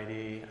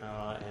Aphrodite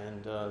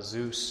and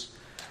Zeus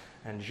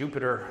and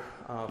Jupiter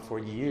for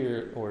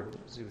years, or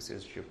Zeus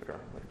is Jupiter,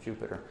 but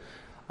Jupiter,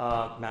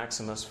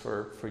 Maximus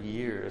for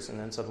years, and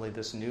then suddenly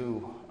this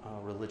new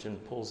religion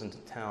pulls into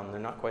town. They're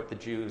not quite the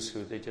Jews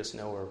who they just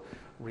know are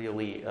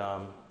really,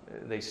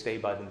 they stay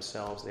by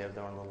themselves. They have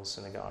their own little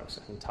synagogues.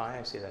 And Ty,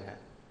 I see that hand.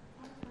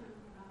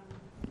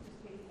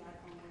 Just piggyback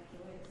on what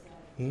Joy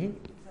said. Mm-hmm.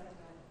 Said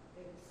that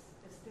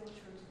it's still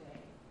true today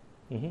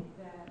Mm-hmm.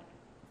 that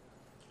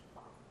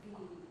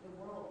the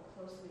world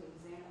closely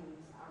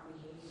examines our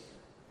behavior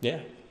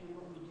Yeah. and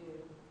what we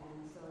do,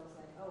 and so it's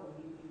like, oh,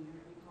 you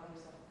call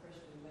yourself a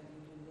Christian, but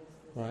you do this,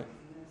 Right.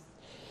 and this.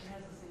 It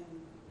has the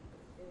same.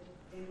 It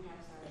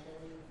impacts our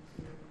ability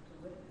to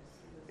witness.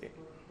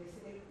 Because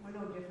we're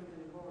no different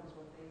than the world is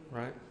what they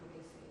Right. what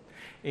they say.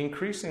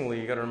 Increasingly,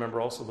 you got to remember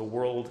also the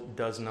world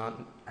does not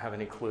have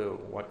any clue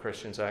what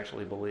Christians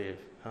actually believe.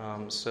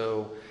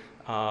 So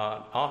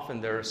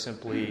often there are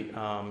simply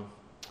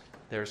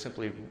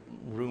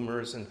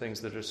rumors and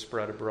things that are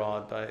spread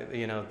abroad by,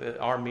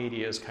 our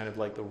media is kind of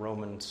like the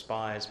Roman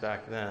spies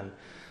back then.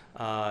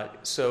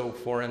 So,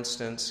 for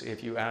instance,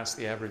 if you ask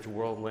the average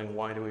worldling,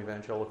 why do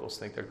evangelicals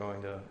think they're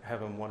going to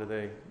heaven, what are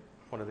they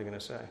going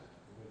to say?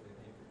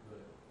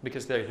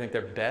 Because they think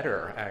they're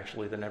better,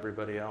 actually, than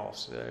everybody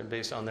else,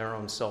 based on their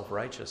own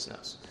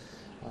self-righteousness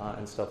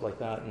and stuff like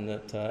that, and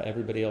that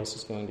everybody else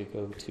is going to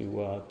go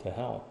to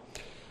hell.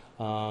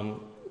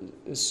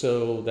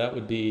 So that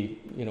would be,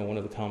 one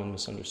of the common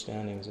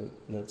misunderstandings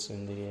that's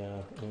in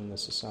the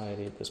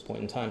society at this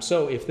point in time.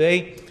 So if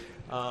they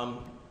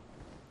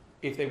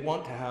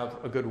want to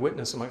have a good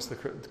witness amongst the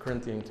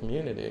Corinthian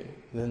community,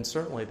 then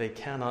certainly they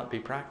cannot be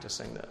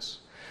practicing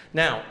this.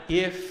 Now,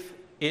 if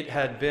it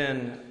had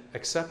been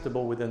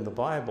acceptable within the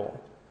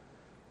Bible,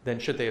 then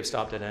should they have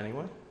stopped it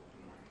anyway?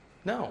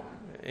 No.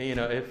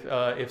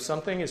 If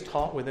something is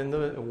taught within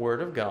the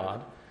Word of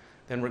God,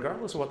 then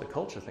regardless of what the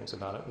culture thinks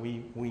about it,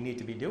 we need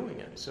to be doing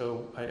it.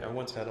 So I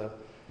once had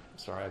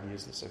I've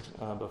used this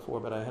before,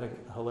 but I had a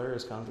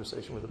hilarious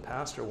conversation with a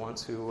pastor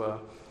once who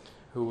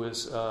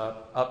was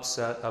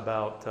upset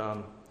about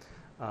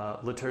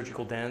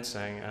liturgical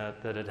dancing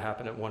that had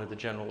happened at one of the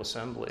General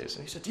Assemblies.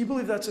 And he said, "Do you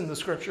believe that's in the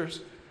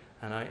Scriptures?"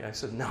 And I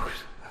said, "No,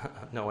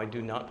 no, I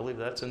do not believe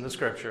that's in the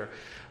Scripture,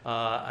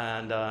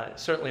 and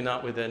certainly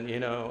not within,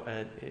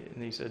 And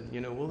he said,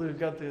 well,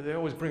 they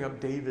always bring up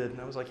David,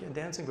 and I was like, yeah,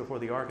 dancing before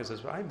the ark is.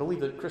 I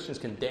believe that Christians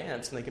can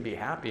dance and they can be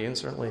happy, and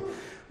certainly,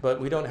 but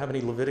we don't have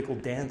any Levitical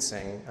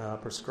dancing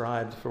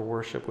prescribed for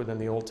worship within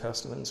the Old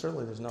Testament, and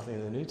certainly there's nothing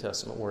in the New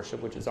Testament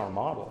worship, which is our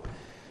model,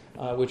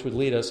 which would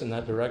lead us in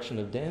that direction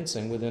of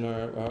dancing within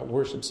our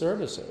worship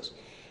services."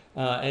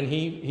 And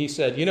he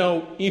said,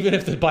 even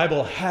if the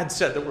Bible had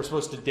said that we're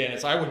supposed to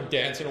dance, I wouldn't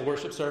dance in a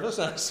worship service.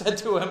 And I said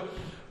to him,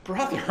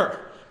 "Brother,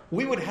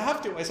 we would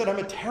have to." I said, "I'm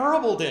a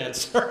terrible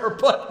dancer,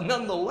 but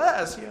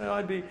nonetheless,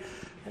 I'd be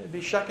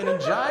shucking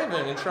and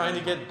jiving and trying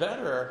to get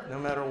better no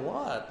matter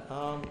what."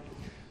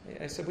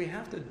 I said, we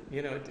have to,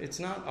 it's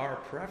not our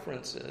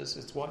preferences,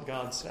 it's what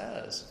God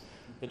says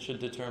that should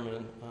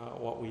determine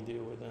what we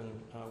do within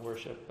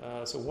worship.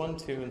 So 1,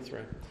 2, and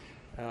 3.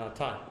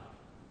 Ty.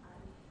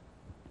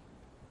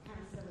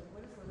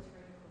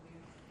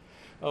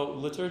 Oh,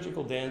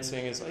 liturgical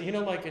dancing is,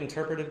 like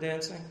interpretive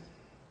dancing?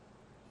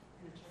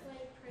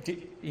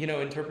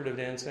 Interpretive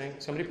dancing.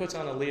 Somebody puts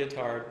on a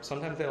leotard.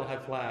 Sometimes they'll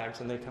have flags,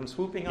 and they come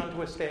swooping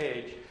onto a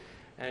stage,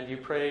 and you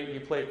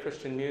play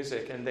Christian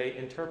music, and they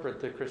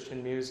interpret the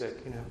Christian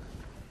music,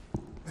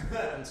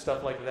 and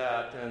stuff like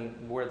that,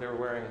 and where they're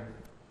wearing,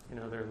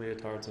 their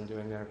leotards and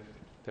doing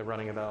they're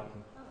running about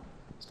and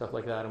stuff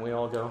like that, and we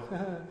all go,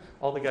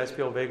 all the guys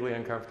feel vaguely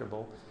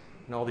uncomfortable,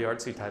 and all the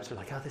artsy types are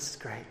like, "Oh, this is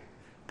great.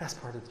 Best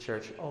part of the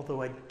church,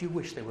 although I do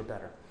wish they were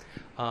better."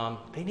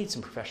 They need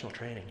some professional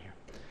training here.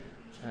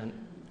 And,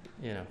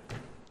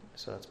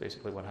 so that's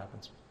basically what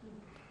happens.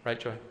 Right,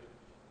 Joy?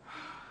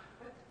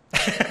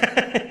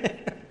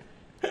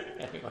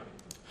 Anyway.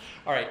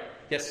 All right.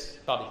 Yes,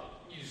 Bobby?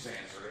 You just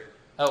answered it.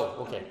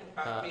 Oh, okay.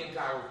 Me and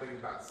Ty were thinking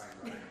about the same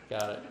thing.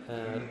 Got it.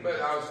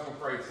 But I was going to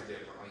phrase it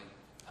differently.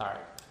 All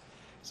right.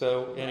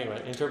 So,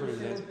 anyway, interpretive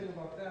Say one dancing. thing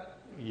about that.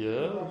 Yeah.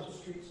 Across the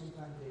street,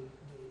 sometimes they do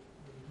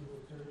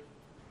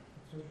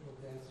liturgical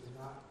dancing,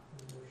 not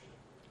in worship.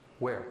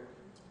 Where?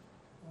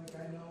 Like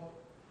I know.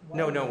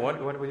 No. What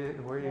are you?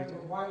 Like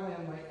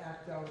Wyland might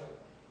act out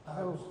a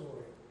Bible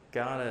story.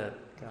 Got it.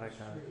 But it's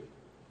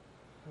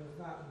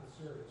not in the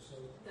service, so.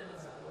 Then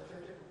it's not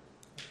liturgical.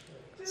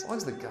 As long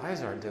as the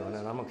guys aren't doing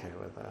it, I'm okay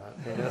with that.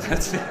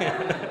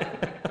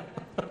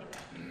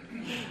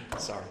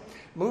 Sorry.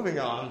 Moving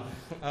on.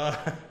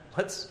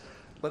 Let's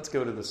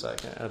go to the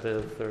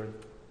third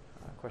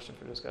question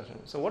for discussion.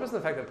 So what does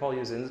the fact that Paul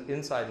uses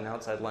inside and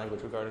outside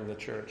language regarding the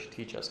church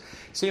teach us?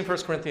 See in 1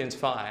 Corinthians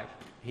 5,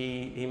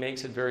 he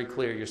makes it very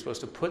clear you're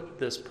supposed to put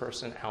this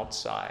person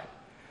outside.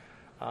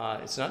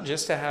 It's not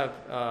just to have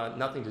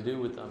nothing to do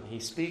with them. He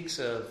speaks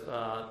of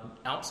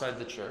outside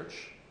the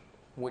church,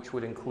 which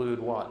would include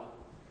what?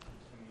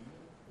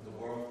 The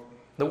world.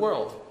 The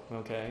world,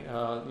 okay.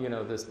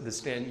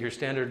 Your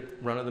standard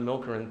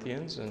run-of-the-mill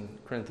Corinthians and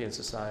Corinthian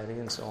society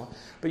and so on.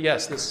 But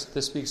yes,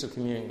 this speaks of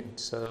communion.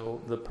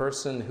 So the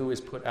person who is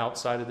put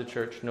outside of the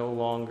church no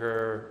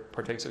longer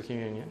partakes of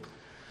communion.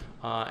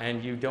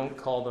 And you don't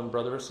call them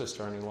brother or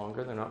sister any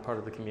longer. They're not part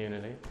of the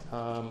community.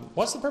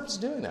 What's the purpose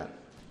of doing that?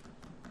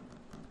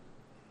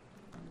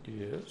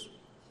 Yes.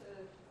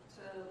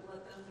 To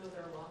let them know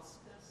their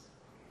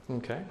lostness.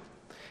 Okay.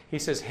 He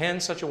says,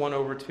 hand such a one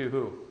over to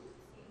who?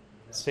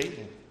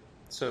 Satan.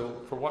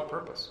 So for what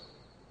purpose?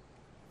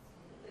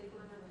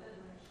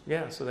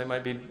 Yeah, so they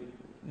might be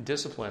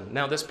disciplined.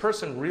 Now, this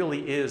person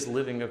really is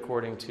living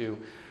according to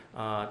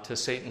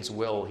Satan's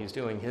will. He's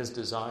doing his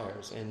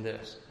desires in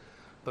this.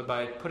 But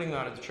by putting them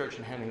out of the church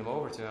and handing them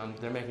over to him,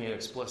 they're making it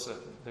explicit.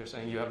 They're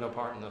saying, you have no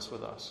part in this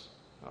with us.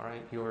 All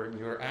right?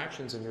 Your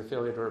actions and your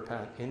failure to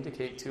repent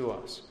indicate to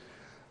us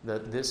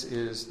that this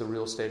is the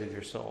real state of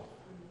your soul.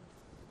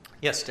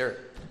 Yes, Derek.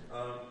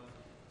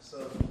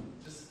 So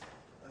just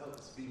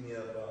help speed me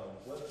up.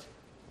 Where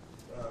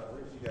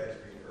did you guys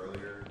read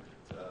earlier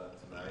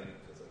tonight?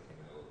 Because I came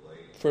in a little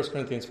late. 1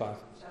 Corinthians 5.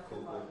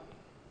 Cool.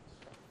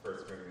 1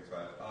 Corinthians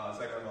 5.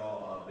 Second of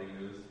all, big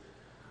news.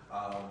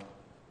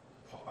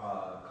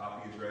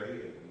 Coffee is ready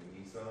if you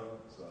need some.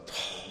 So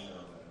you know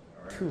that.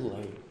 All right. Too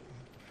late.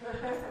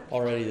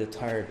 Already the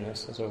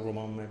tiredness has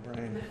overwhelmed my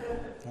brain.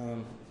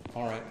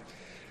 All right.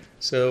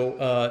 So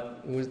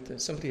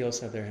somebody else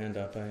had their hand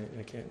up.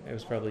 I can't. It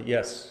was probably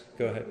yes.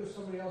 Go ahead. It was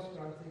somebody else,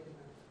 but I'm thinking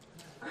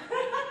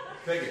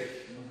that. Take it.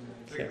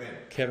 Take it, man.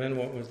 Kevin,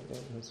 what was?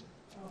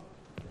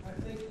 I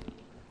think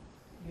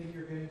maybe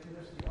you're getting to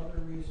this. The other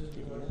reason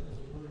was, as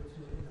alluded to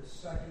in the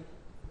second,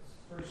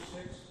 verse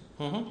 6.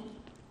 Mm-hmm.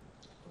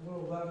 The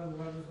little leaven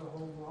leavens the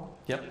whole lump.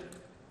 Yep.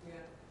 Yeah.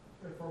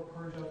 Therefore,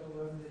 purge out the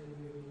leaven that you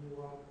may be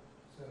new lump,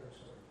 etc.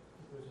 So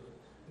there's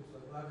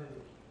a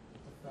leavening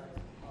effect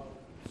of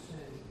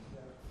sin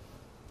that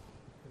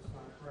is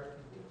not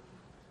corrected.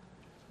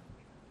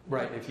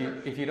 Right.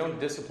 If you don't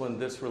discipline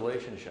this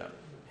relationship,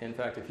 in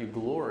fact, if you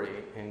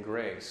glory in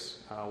grace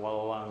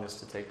while allowing this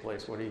to take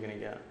place, what are you going to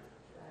get?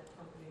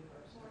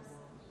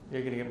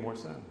 You're going to get more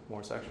sin,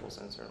 more sexual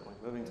sin, certainly.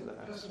 Moving to the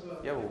next.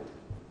 Yeah. Well,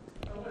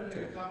 I wanted to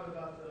make a comment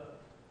about the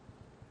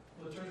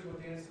liturgical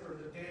dance, or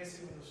the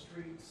dancing on the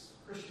streets,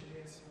 Christian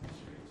dancing on the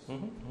streets.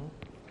 mm-hmm.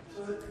 So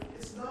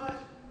it's not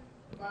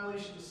a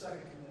violation of the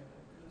second commandment.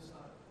 It is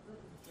not.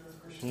 They're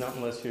Christian. Not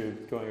unless you're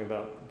going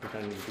about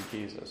pretending to be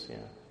Jesus, yeah.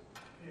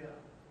 Yeah.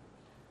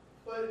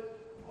 But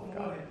on the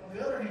one hand, on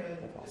the other hand,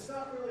 it's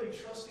not really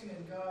trusting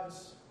in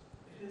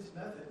his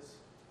methods,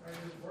 right?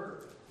 His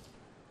word.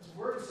 His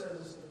word says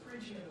it's the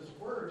preaching of his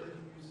word that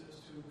he uses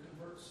to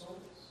convert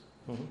souls.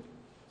 Mm-hmm.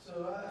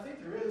 So I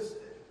think there is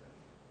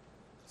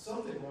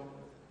something wrong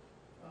with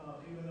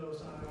it, even though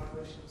it's not a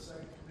violation of the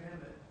second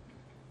commandment.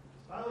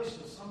 It's a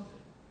violation of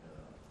something.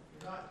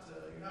 You're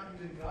not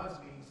using God's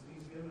means that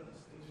He's given us,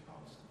 that He's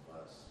promised to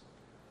bless.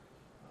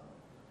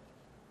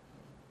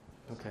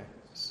 Okay.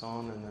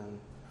 Son and then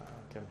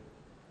Kim.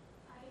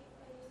 I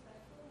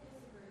respectfully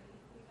disagree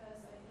because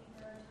I think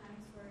there are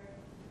times where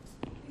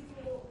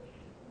people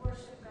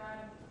worship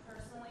God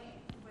personally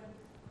with,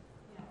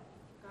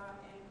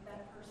 God and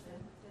that person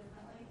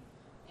differently.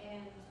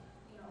 And,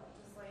 just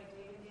like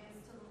David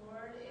danced to the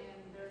Lord, and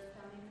there's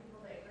plenty of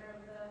people that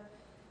grabbed the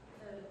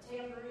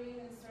tambourine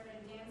and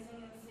started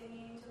dancing and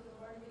singing to the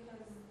Lord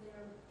because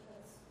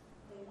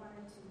they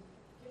wanted to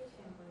gift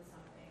Him with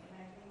something.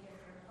 And I think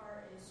if your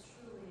heart is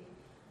truly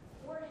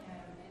for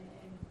Him,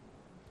 and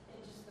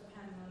it just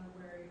depends on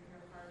where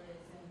your heart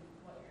is and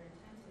what your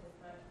intent is.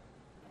 But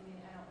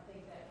I don't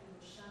think that He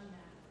would shun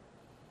that.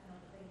 I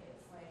don't think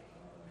it's like,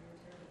 oh, you're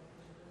terrible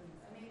because you're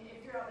doing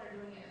this. If you're out there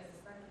doing it as a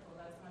spectacle,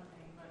 that's one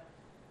thing. But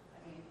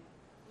I don't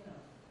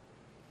know.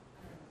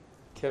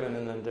 Kevin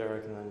and then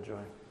Derek and then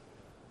Joy.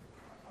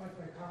 I like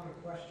my common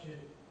question.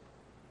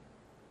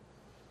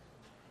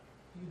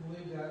 Do you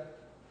believe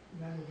that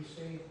men will be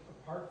saved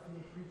apart from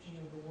the preaching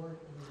of the word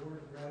and the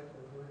word read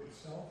or the word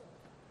itself?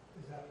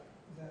 Is that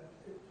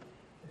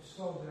if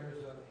so,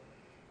 there's a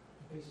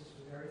basis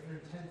for there. If your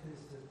intent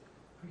is to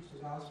preach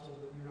the gospel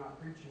that you're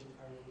not preaching,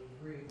 I would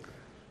agree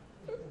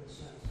in a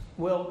sense.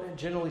 Well,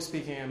 generally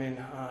speaking,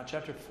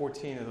 chapter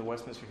 14 of the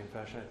Westminster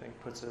Confession, I think,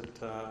 puts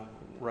it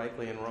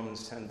rightly, and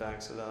Romans 10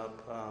 backs it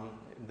up,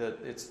 that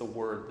it's the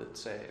word that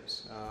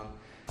saves.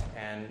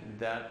 And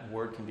that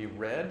word can be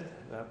read,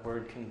 that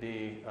word can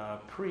be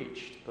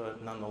preached,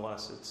 but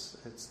nonetheless,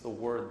 it's the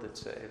word that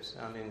saves.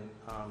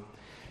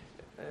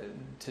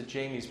 To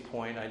Jamie's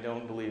point, I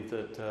don't believe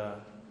that,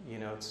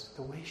 it's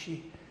the way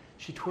she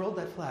twirled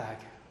that flag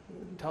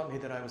taught me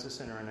that I was a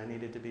sinner and I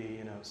needed to be,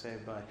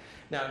 saved by.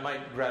 Now, it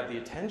might grab the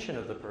attention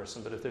of the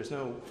person, but if there's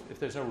no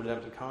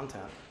redemptive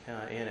content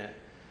in it,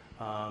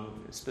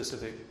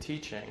 specific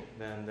teaching,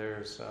 then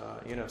there's,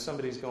 if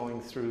somebody's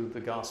going through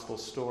the gospel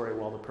story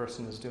while the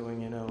person is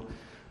doing,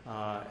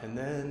 And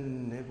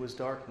then it was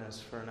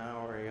darkness for an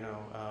hour,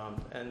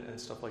 and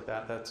stuff like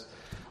that. That's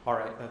all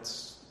right.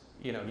 That's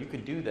you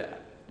could do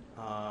that,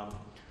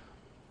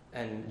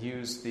 and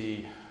use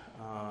the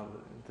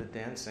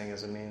dancing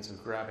as a means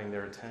of grabbing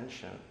their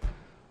attention.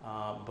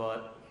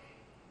 But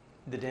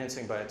the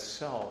dancing by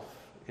itself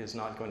is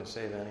not going to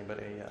save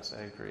anybody. Yes,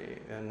 I agree.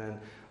 And then,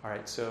 all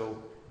right. So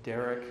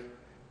Derek,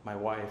 my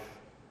wife,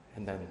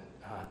 and then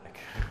Nick.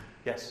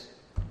 Yes.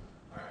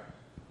 All right.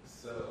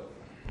 So,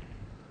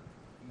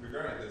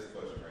 regarding this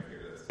question right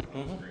here that's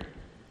on the screen,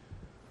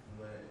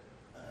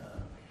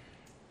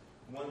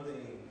 one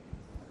thing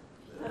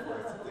that I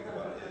like to think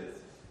about is...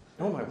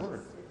 Oh, my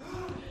word.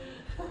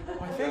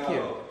 Why, thank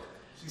you.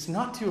 It's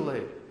not too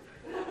late.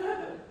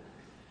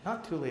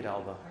 Not too late,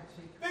 Alba.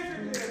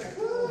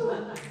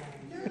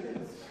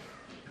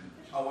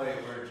 Oh, wait,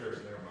 we're in church.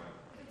 Never mind.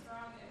 It's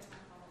wrong, it's my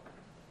fault.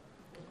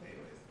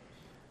 Anyways.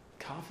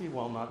 Coffee,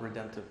 while not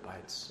redemptive by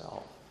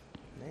itself,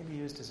 may be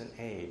used as an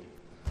aid.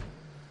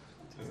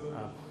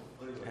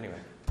 Anyway.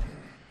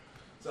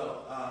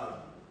 So,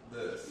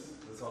 this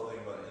whole thing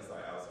about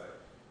inside, outside.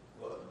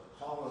 Well,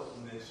 Paul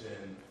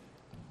mentioned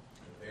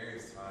at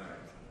various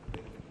times, I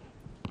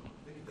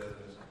think he does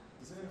mention,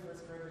 is it in 1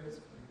 Corinthians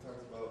where he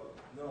talks about,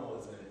 no,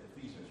 it's in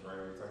Ephesians, right,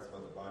 where he talks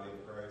about the body of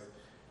Christ.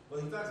 Well,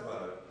 he talks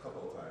about it a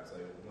couple of times,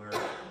 like we're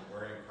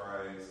in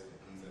Christ, and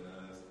he's in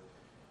us.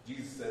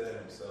 Jesus said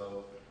that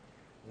himself.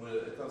 When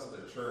it comes to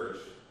the church,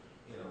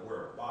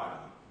 we're a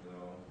body,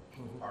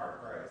 part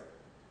of Christ.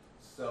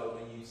 So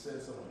when you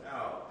send someone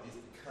out, it's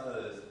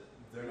because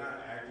they're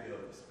not acting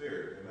of the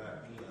Spirit. They're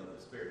not being of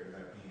the Spirit. They're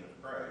not being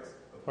of Christ.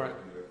 Of course,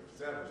 we have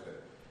established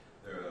that.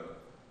 They're of,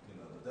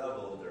 the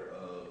devil. They're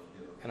of,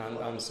 And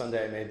on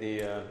Sunday, I made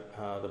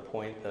the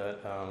point that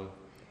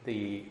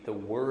the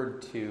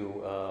word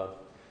to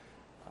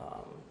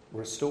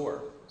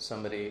restore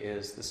somebody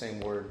is the same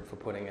word for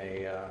putting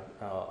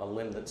a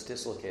limb that's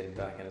dislocated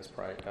back in its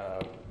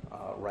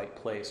right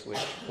place, which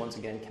once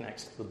again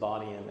connects to the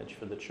body image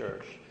for the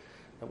church.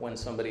 That when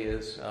somebody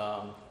is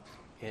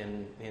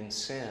in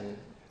sin,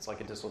 it's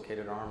like a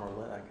dislocated arm or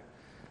leg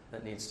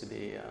that needs to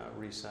be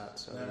reset.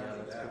 So not only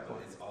that's a that, good but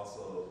point. it's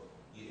also,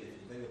 if you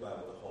think about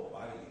it, the whole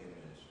body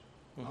image.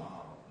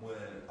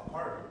 When a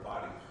part of your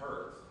body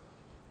hurts,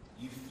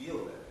 you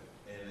feel that,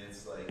 and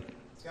it's like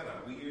it's kind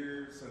of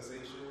weird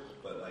sensation,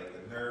 but like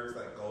the nerves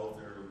like go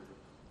through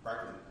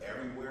practically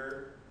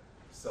everywhere.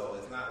 So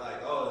it's not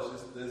like, oh, it's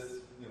just this,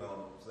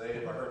 say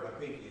if I hurt my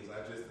pinky, it's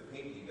not just the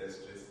pinky that's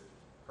just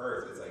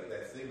hurts. It's like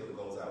that signal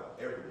goes out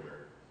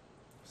everywhere.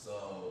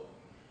 So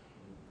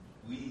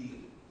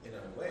we, in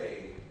a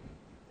way,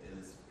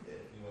 if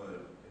you want to,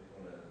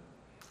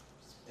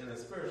 in a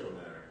spiritual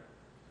manner,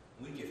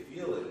 we can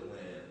feel it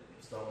when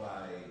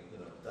somebody,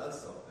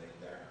 does something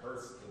that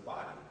hurts the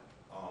body.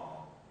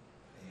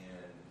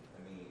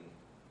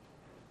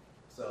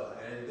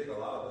 And I think a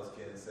lot of us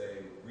can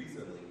say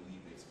recently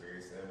we've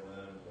experienced that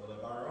when one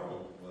of our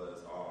own was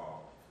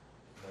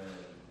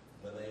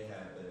when they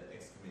had been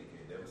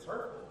excommunicated. That was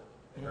hurtful.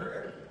 It hurt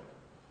everyone.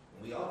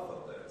 And we all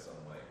felt that in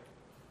some way.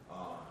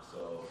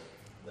 So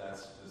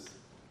that's just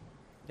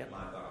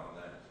my thought on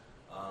that.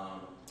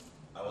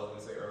 I was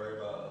going to say earlier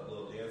about a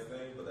little dance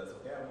thing, but that's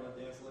okay. I want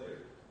to dance later.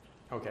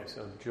 Okay,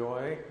 so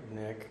Joy,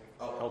 Nick,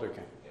 Elder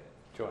King. Yeah.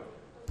 Joy.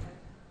 Okay.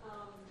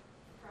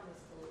 Promise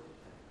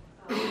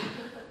to leave.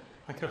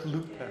 I got to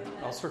loop that.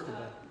 I'll circle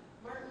back.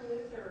 Martin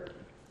Luther,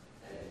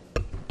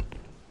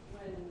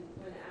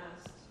 when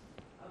asked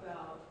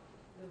about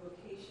the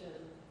vocation,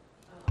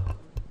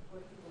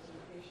 what people's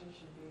vocation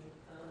should be,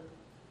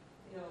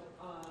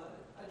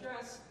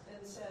 addressed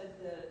and said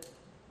that,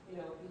 be a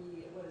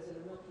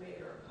milkmaid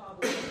or a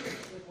cobbler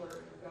with the word of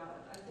God.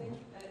 I think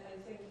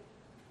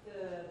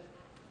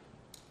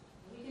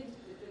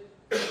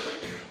so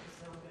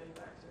I'm getting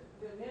back to it.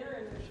 The manner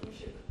in which we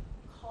should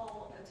call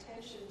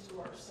attention to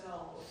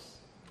ourselves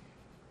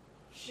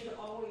should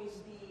always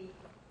be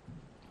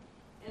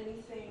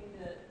anything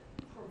that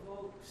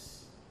provokes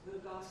the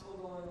gospel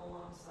going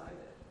alongside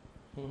it.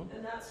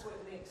 And that's what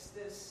makes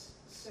this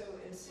so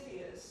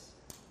insidious,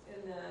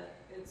 in that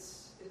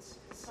it's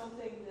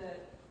something that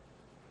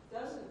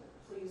doesn't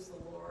please the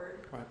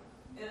Lord, right.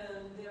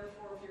 And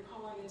therefore if you're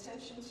calling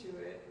attention to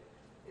it,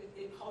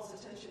 it calls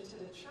attention to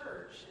the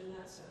church in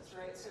that sense,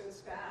 right? So it's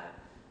bad.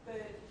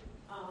 But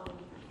I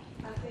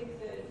think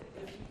that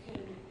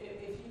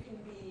if you can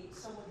be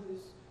someone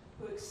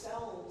who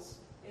excels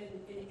in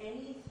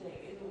anything,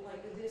 in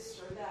like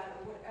this or that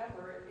or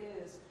whatever it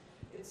is,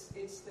 it's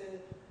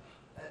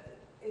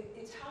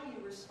how you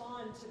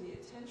respond to the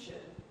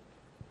attention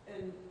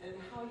and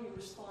how you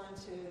respond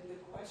to the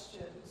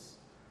questions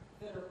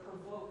that are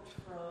provoked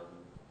from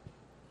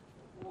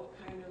what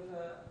kind of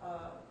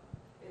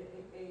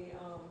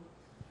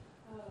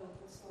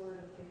what's the word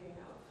I'm thinking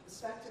of?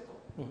 Spectacle,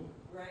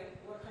 right?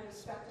 What kind of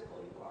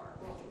spectacle you are?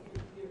 Well,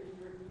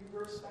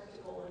 you're a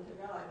spectacle unto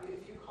God.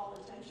 If you call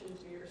attention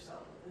to yourself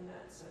yourself in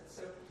that sense.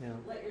 So Yeah.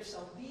 let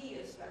yourself be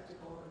a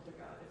spectacle unto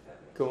God, if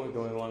that makes Going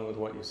sense. along with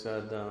what you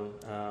said,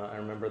 I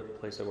remember the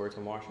place I worked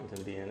in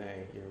Washington,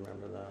 DNA. You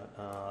remember that?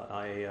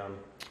 I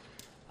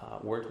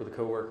worked with a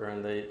coworker,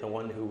 and the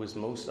one who was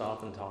most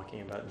often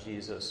talking about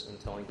Jesus and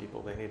telling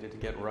people they needed to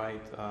get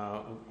right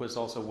was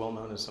also well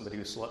known as somebody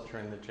who slept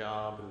during the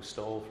job, who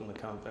stole from the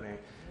company,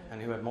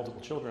 and who had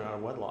multiple children out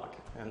of wedlock.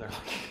 And they're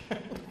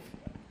like,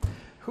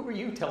 "Who are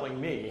you telling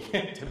me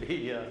to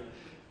be,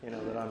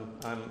 that I'm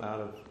out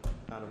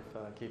of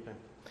keeping?"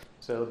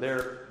 So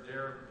the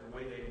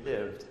way they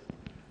lived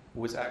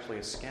was actually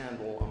a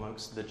scandal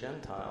amongst the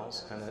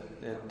Gentiles, and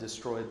it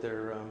destroyed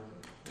their.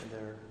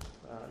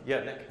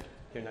 Nick,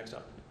 you're next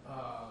up.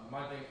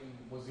 My thing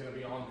was going to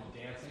be on the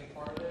dancing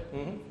part of it.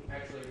 Mm-hmm.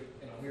 Actually,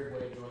 in a weird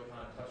way, Joy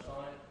kind of touched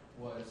on it.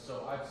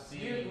 I've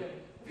seen.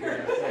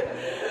 Weird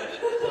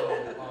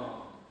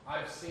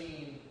I've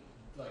seen,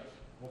 like,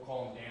 we'll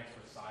call them dance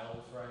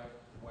recitals, right?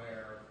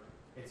 Where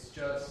it's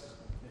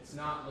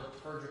not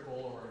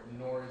liturgical,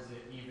 nor is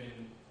it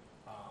even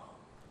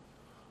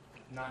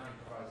not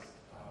improvised.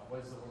 What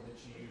is the word that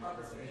you use?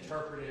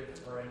 Interpretive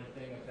or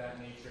anything of that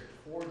nature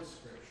towards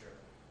Scripture,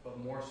 but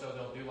more so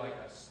they'll do like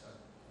a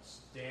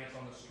dance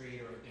on the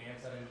street or a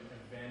dance at an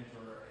event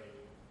or a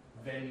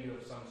venue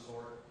of some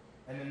sort,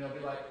 and then they'll be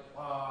like,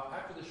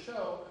 after the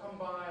show, come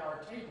by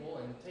our table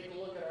and take a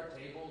look at our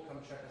table,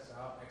 come check us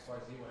out,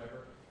 XYZ,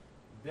 whatever.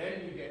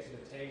 Then you get to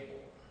the table,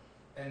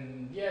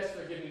 and yes,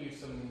 they're giving you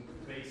some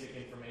basic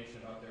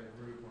information about their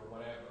group or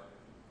whatever,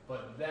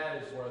 but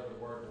that is where the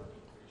word will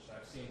be preached.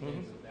 I've seen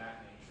things of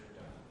that nature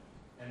done.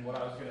 And what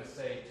I was going to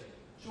say to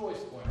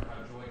Joy's point, or how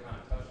Joy kind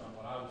of touched on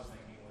what I was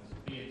thinking, was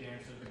be a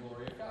dancer to the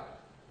glory of God.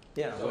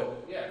 Yeah. So,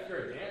 if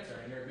you're a dancer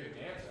and you're a good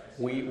dancer,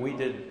 We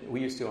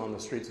used to on the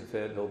streets of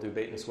Fayetteville do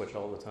bait and switch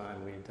all the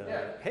time. We'd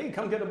hey,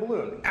 come get a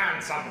balloon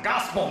and some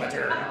gospel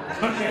material. Was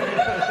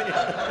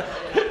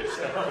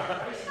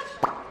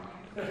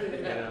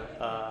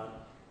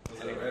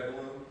it a red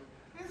balloon?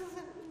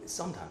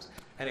 Sometimes.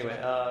 Anyway,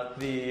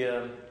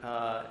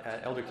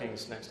 Elder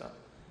King's next up.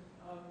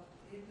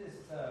 In this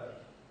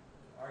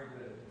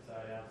argument of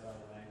inside outside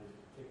language,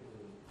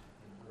 particularly in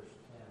verse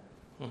 10,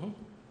 Mm-hmm.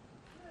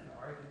 an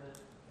argument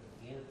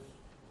against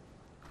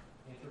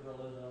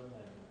integralism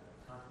and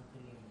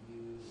Constantinian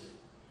view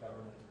that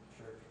government and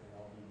church can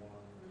all be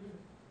one. I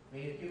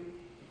mean,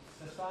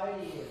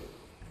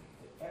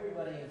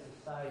 everybody in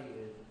society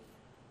is,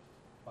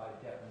 by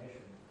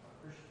definition, a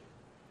Christian,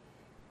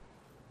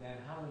 then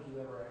how would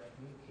you ever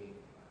excommunicate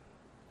anybody?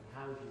 And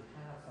how would you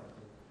have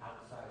something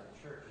outside of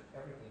the church if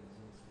everything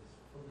is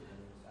included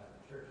inside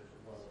the church as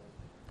it was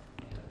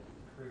in a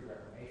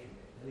pre-Reformation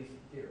day, at least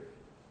in theory?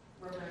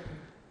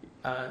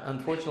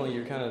 Unfortunately,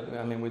 you're kind of.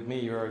 I mean, with me,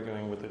 you're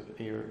arguing with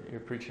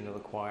you're preaching to the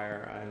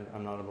choir.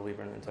 I'm not a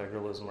believer in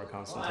integralism or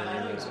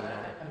Constantinianism.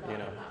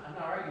 I'm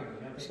not arguing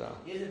with him. So.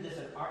 Isn't this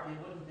an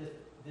argument? Wouldn't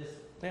this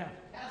passage?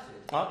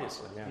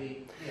 Obviously, yeah.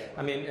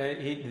 I mean,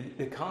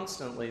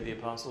 constantly the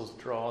apostles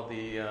draw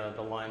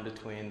the line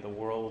between the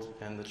world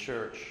and the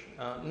church,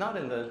 not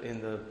in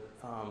the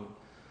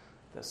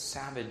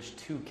savage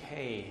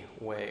 2K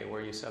way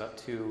where you set up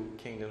two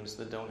kingdoms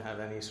that don't have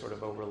any sort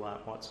of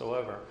overlap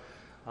whatsoever.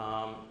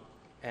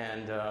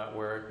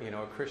 Where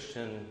a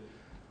Christian,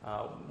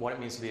 what it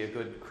means to be a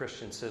good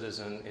Christian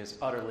citizen is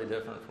utterly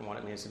different from what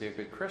it means to be a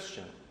good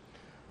Christian.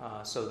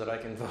 So that I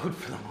can vote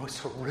for the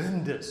most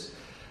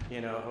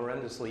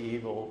horrendously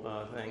evil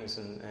things,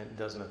 and it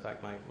doesn't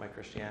affect my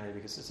Christianity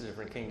because it's a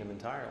different kingdom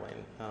entirely.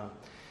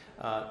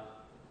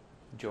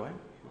 Joy?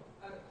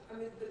 I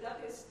mean, but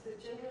that is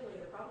genuinely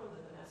the problem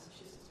that the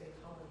Massachusetts Bay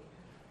Colony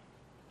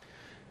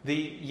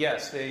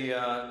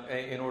had.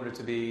 In order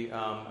to be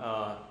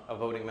a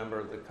voting member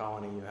of the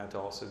colony, you had to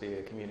also be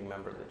a communing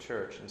member of the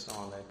church, and so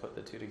on. They put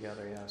the two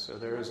together. Yeah. So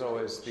there is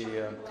always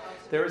a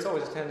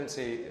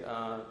tendency,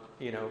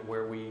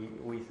 where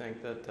we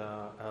think that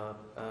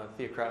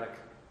theocratic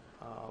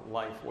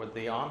life, or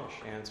the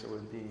Amish answer,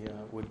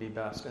 would be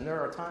best. And there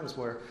are times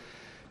where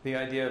the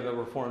idea of a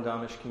Reformed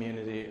Amish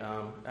community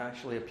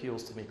actually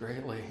appeals to me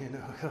greatly.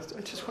 I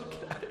just want to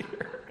get out of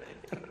here.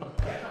 They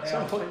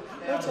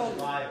don't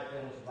survive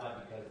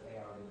because they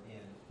are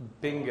within.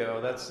 Bingo.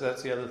 That's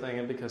the other thing,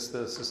 and because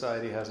the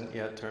society hasn't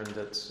yet turned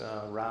its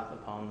wrath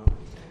upon them,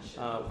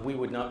 we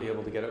would not be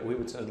able to get it. We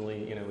would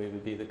suddenly, we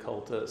would be the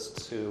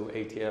cultists who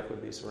ATF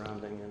would be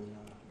surrounding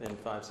in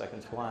 5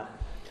 seconds flat.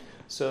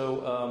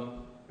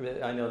 So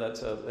I know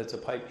it's a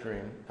pipe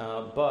dream,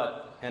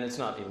 and it's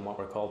not even what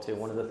we're called to.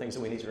 One of the things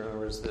that we need to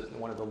remember is that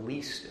one of the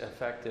least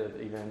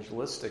effective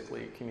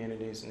evangelistically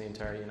communities in the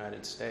entire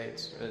United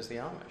States is the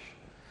Amish.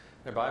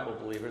 They're Bible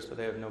believers, but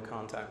they have no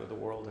contact with the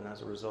world, and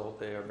as a result,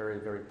 they are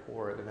very, very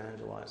poor at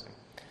evangelizing.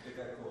 They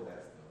got cool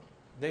hats, though.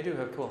 They do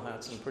have cool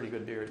hats and pretty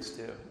good beards,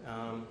 too.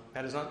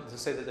 That is not to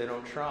say that they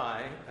don't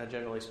try.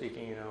 Generally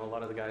speaking, a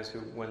lot of the guys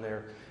who, when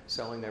they're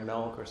selling their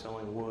milk or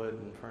selling wood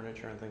and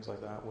furniture and things like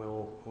that,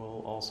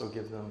 will also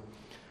give them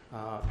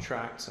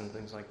tracts and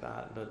things like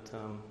that. But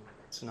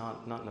it's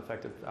not an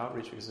effective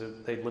outreach because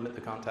they limit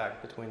the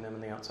contact between them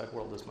and the outside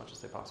world as much as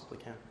they possibly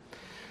can.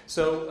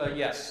 So,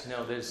 yes,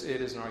 no, it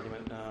is an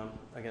argument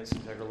against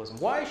integralism.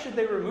 Why should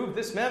they remove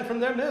this man from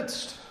their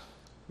midst?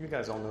 You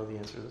guys all know the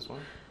answer to this one.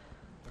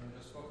 We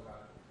just spoke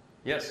about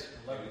it. Yes.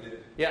 Leaven.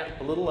 Yeah,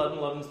 a little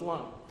leaven leavens the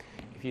lump.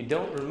 If you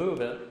don't remove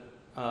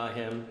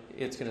him,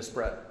 it's going to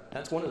spread.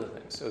 That's one of the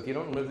things. So if you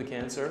don't remove the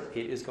cancer,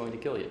 it is going to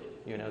kill you.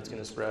 It's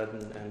going to spread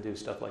and do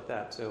stuff like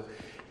that. So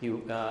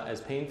you, as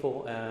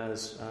painful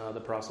as the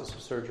process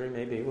of surgery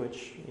may be,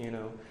 which,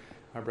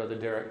 our brother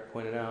Derek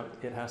pointed out,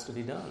 it has to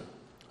be done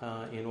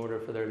in order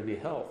for there to be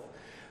health.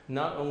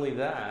 Not only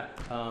that,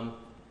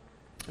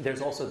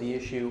 there's also the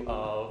issue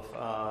of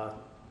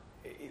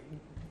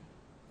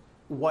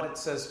what it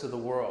says to the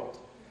world.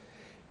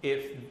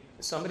 If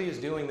somebody is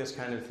doing this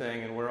kind of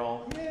thing and we're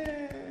all,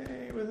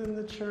 yay, within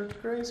the church,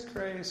 grace,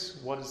 grace,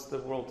 what does the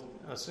world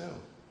assume?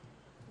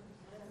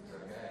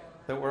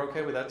 That we're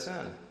okay with that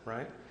sin,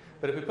 right?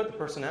 But if we put the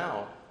person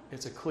out,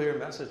 it's a clear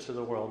message to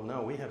the world,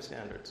 no, we have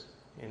standards,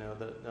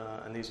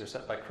 and these are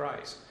set by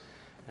Christ.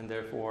 And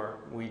therefore,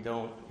 we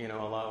don't,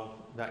 allow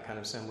that kind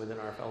of sin within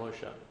our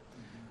fellowship.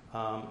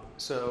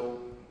 So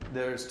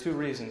there's two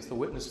reasons: the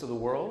witness to the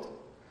world,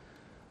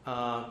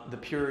 the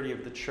purity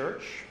of the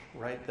church,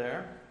 right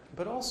there.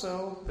 But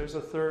also, there's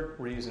a third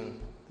reason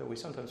that we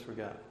sometimes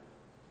forget.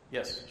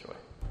 Yes, Joy.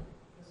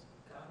 Because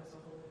God is a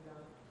holy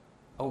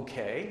God.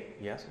 Okay.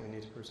 Yes, we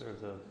need to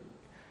preserve the.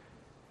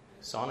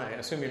 Son, I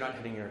assume you're not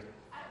hitting your.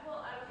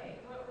 Okay.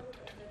 What were the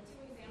two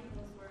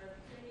examples were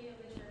the purity of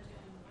the church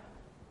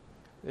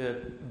and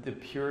what? The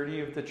purity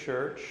of the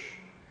church,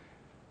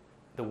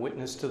 the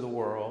witness to the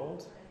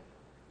world,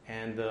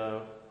 and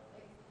the.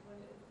 Would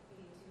it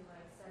be to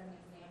set an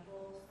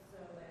example so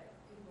that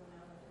people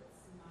know that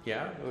it's not?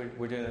 Yeah,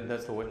 we're doing that.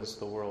 That's the witness to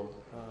the world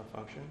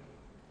function.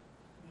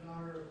 In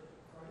honor of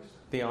Christ.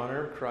 The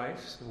honor of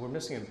Christ. We're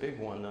missing a big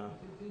one, though.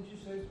 Didn't you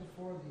say this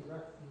before,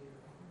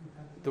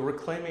 The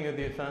reclaiming of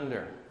the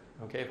offender.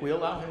 Okay, if we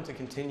allow him to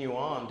continue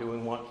on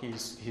doing what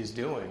he's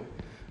doing,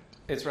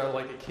 it's rather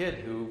like a kid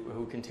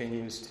who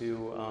continues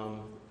to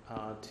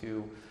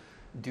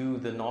do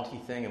the naughty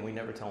thing, and we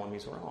never tell him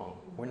he's wrong.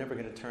 We're never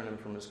going to turn him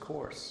from his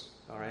course.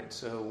 All right.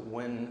 So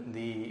when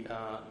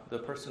the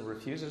person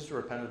refuses to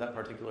repent of that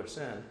particular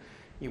sin,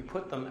 you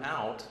put them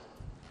out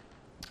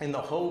in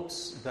the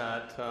hopes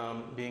that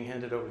being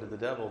handed over to the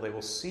devil, they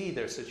will see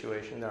their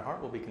situation, their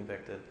heart will be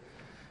convicted,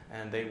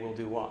 and they will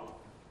do what?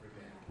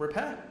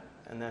 Repent,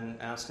 and then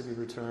ask to be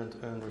returned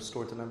and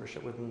restored to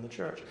membership within the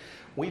church.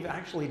 We've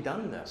actually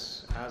done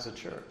this as a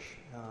church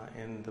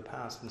in the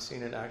past and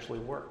seen it actually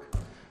work.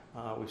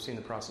 We've seen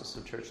the process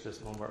of church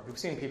discipline work. We've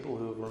seen people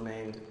who have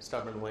remained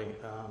stubbornly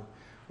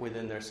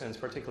within their sins,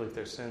 particularly if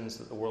they're sins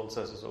that the world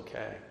says is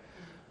okay.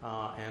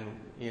 And,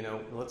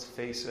 let's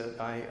face it,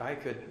 I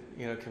could,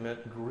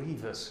 commit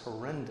grievous,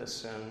 horrendous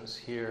sins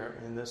here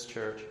in this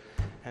church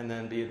and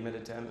then be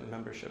admitted to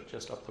membership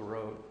just up the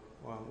road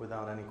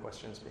without any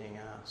questions being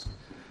asked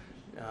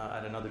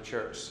at another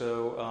church.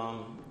 So,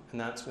 and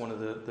that's one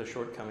of the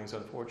shortcomings,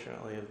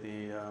 unfortunately, of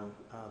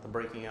the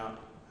breaking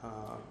up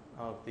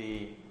of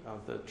the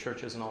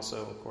churches, and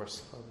also, of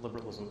course, of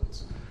liberalism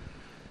that's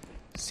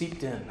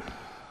seeped in.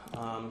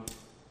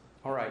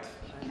 All right.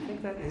 I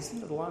think that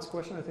isn't the last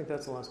question. I think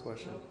that's the last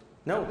question.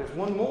 No, there's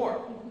one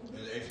more.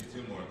 There's actually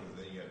two more,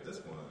 because then you have this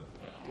one.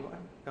 Do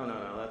I?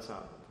 No, that's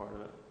not part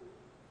of it.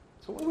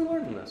 So what have we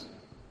learned from this?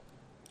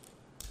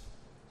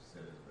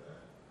 Sin is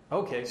bad.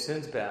 Okay,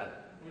 sin's bad.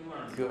 We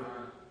learned Good.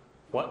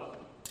 What?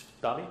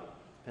 Dobby?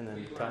 And then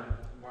we Todd? learned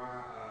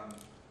why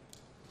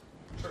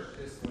church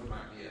discipline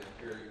might be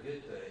a very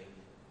good thing,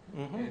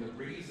 Mm-hmm. and the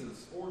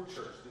reasons for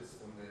church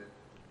discipline that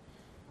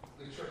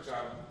the church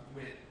I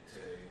went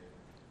to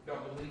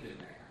don't believe in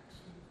that.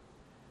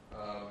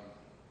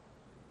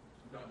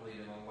 Don't believe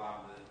in a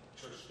lot of the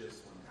church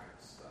discipline type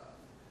of stuff.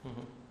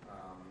 Mm-hmm.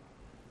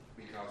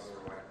 Because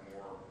they're like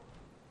more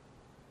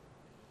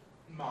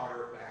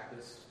moderate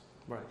Baptist,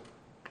 Right.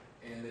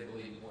 and they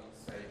believe once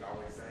saved,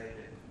 always saved.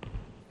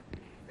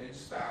 And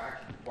just I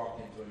could walk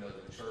into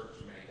another church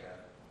and make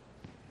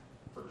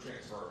for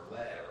transfer of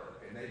letter,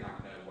 and they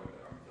not know what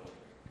I'm doing.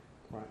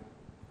 Right.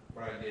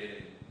 What I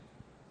did,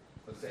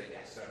 let's say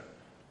Gaston,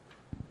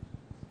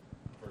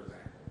 for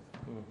example.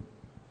 Mm.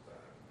 So,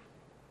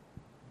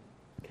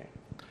 Okay.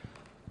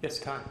 Yes,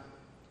 Kai.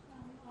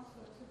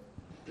 Also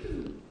to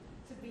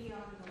be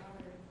on the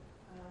water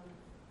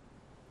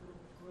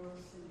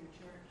growth in your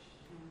church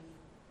and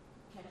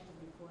catch them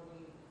before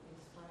they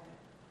spread,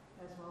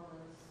 as well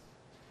as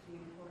the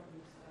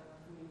importance of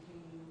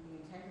maintaining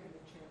the integrity of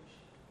the church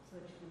so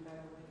that you can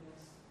better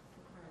witness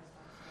for Christ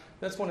outside.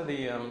 That's one of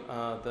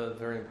the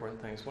very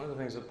important things. One of the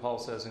things that Paul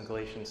says in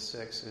Galatians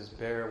 6 is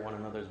bear one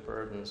another's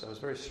burdens. I was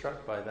very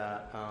struck by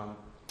that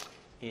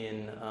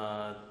in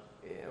a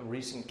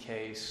recent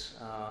case.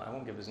 I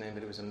won't give his name,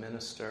 but he was a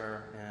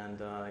minister, and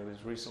he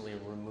was recently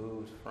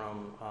removed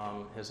from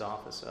his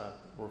office, a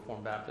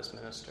Reformed Baptist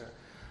minister,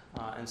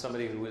 and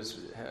somebody who was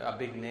a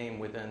big name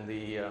within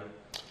the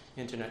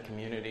internet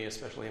community,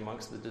 especially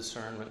amongst the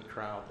discernment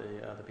crowd,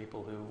 the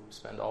people who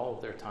spend all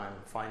of their time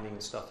finding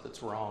stuff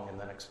that's wrong and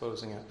then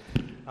exposing it.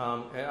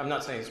 I'm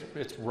not saying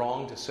it's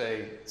wrong to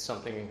say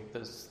something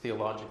that's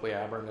theologically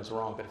aberrant is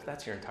wrong, but if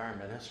that's your entire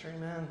ministry,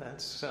 man,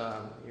 that's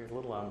you're a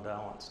little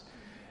unbalanced.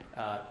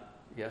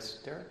 Yes,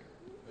 Derek?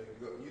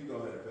 You go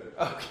ahead and finish.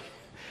 Okay.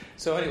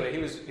 So anyway, he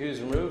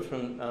was removed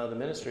from the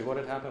ministry. What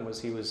had happened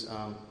was he was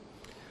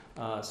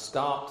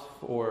stopped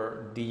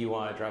for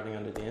DUI, driving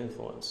under the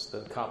influence.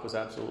 The cop was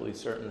absolutely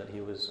certain that he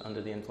was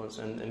under the influence,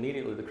 and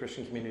immediately the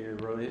Christian community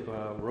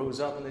rose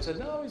up and they said,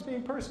 "No, he's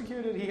being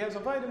persecuted. He has a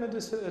vitamin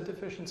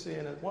deficiency,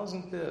 and it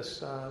wasn't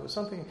this. It was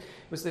something.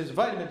 There's a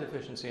vitamin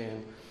deficiency,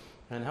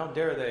 and how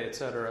dare they,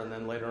 etc." And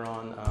then later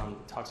on,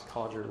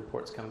 toxicology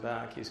reports come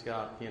back. He's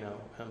got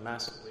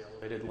massively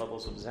elevated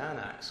levels of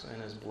Xanax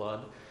in his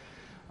blood.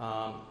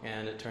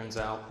 And it turns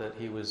out that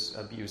he was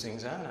abusing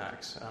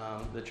Xanax.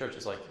 The church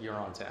is like, "You're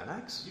on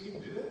Xanax?" You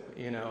can do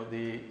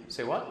that?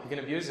 Say what? You can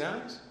abuse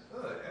Xanax? I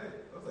was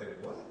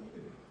like, what?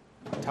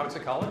 You can...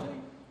 Toxicology?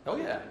 Oh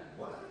yeah.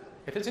 What?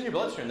 If it's in your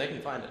bloodstream, they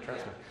can find it,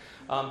 trust me.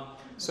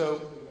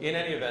 So in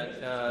any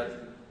event,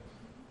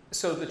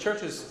 so the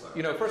church is,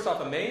 first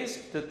off,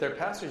 amazed that their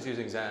pastor's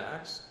using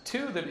Xanax.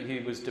 Two, that he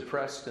was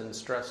depressed and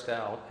stressed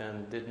out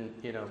and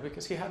didn't,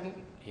 because he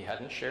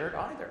hadn't shared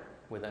either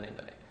with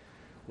anybody.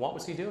 What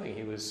was he doing?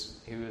 He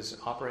was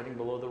operating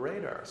below the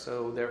radar.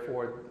 So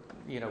therefore,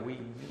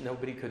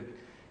 nobody could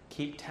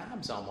keep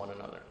tabs on one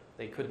another.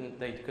 They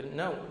couldn't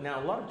know. Now,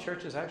 a lot of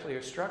churches actually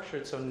are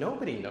structured so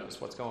nobody knows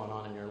what's going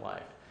on in your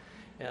life.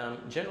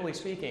 Generally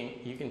speaking,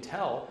 you can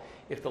tell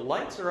if the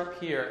lights are up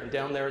here and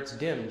down there it's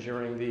dim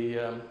during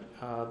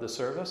the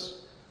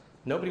service.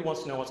 Nobody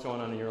wants to know what's going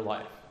on in your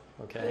life.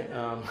 Okay,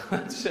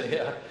 that's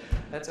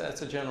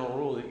a general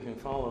rule that you can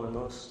follow in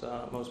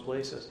most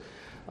places.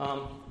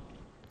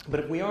 But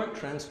if we aren't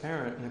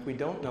transparent and if we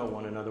don't know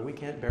one another, we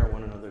can't bear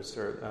one another's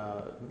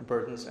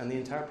burdens, and the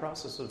entire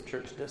process of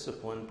church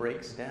discipline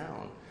breaks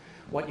down.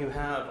 What you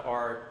have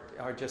are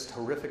just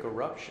horrific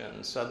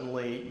eruptions.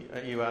 Suddenly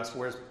you ask,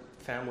 "Where's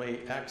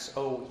family X?"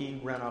 "Oh,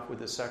 he ran off with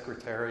his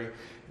secretary,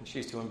 and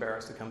she's too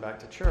embarrassed to come back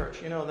to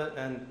church." And you're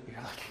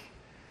like,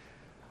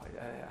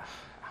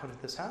 how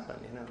did this happen?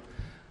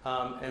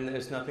 And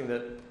there's nothing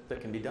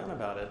that can be done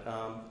about it.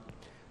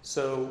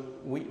 So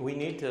we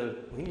need to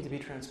be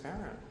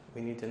transparent. We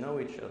need to know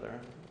each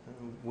other.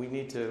 We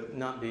need to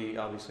not be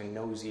obviously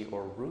nosy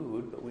or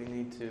rude, but we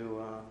need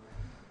to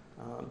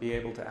be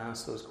able to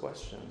ask those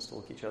questions, to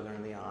look each other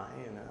in the eye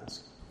and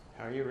ask,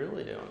 "How are you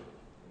really doing?"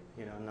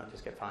 Not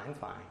just get fine.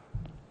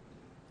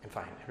 And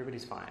fine.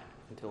 Everybody's fine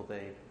until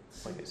they,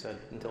 like I said,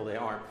 until they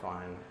aren't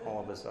fine all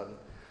of a sudden.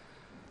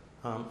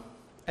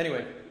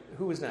 Anyway,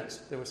 who was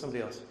next? There was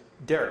somebody else.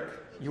 Derek,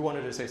 you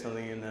wanted to say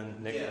something, and then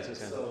Nick has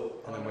his hand.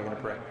 And then we're going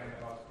to pray.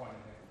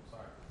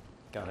 Sorry.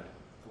 Got it.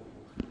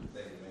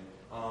 Thank you,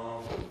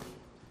 man.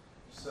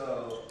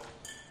 So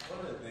one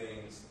of the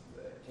things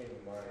that came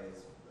to mind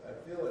is I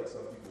feel like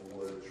some people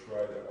would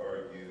try to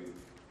argue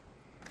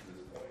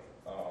this point.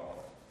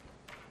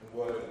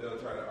 They'll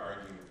try to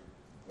argue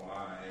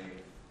why,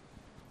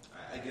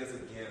 I guess,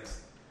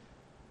 against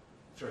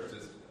church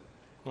discipline.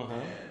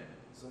 And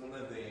so one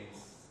of the things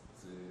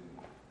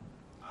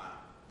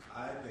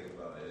I think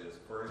about it is,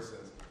 for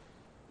instance,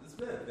 it's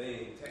been a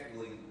thing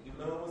technically, even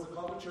though it wasn't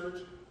called a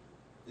church,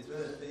 it's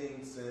been a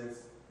thing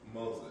since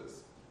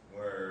Moses,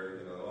 where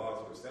the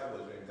laws were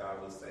established and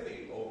God would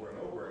say over and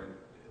over, and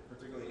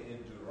particularly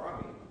in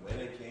Deuteronomy, when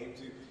it came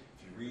to,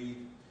 if you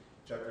read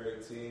chapter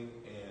 18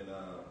 and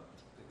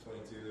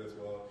 22 as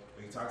well,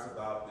 when he talks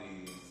about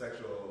the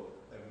sexual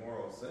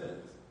immoral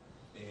sins,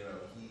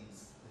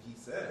 he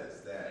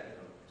says that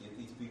get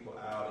these people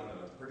out,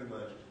 pretty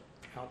much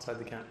outside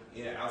the camp.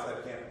 Yeah, outside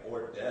the camp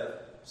or death.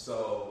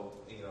 So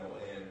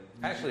and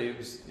actually,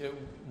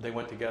 they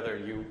went together.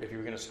 If you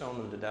were going to stone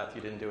them to death,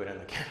 you didn't do it in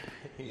the camp.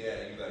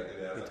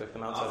 You took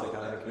them outside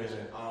the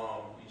community.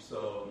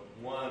 So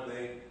one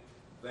thing,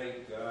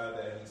 thank God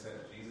that He sent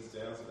Jesus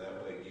down, so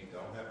that way you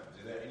don't have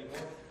to do that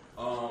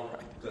anymore.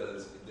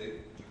 Because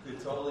you could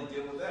totally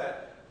deal with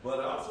that. But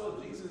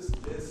also, Jesus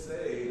did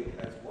say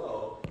as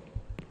well.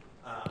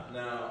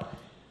 Now,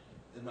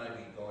 it might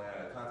be going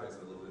out of context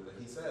a little bit, but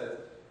He says,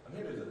 "I'm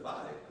here to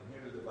divide. I'm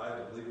here to divide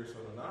the believers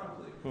from the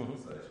non-believers and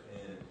such."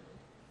 And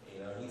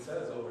He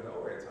says over and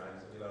over at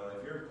times,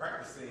 if you're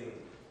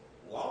practicing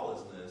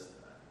lawlessness,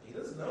 He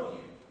doesn't know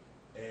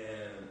you.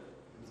 And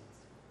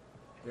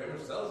Grammar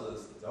tells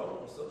us,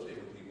 don't associate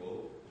with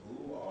people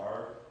who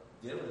are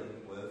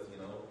dealing with,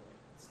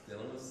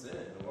 dealing with sin,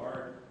 who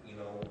are,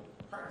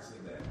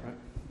 practicing that. Right.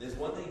 It's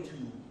one thing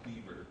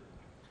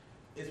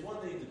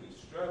to be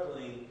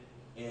struggling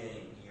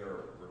and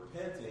you're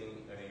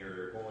repenting and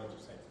you're going through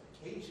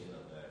sanctification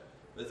of that.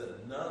 But it's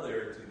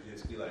another to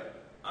just be like,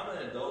 I'm going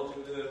to indulge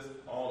in this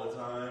all the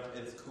time.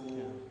 It's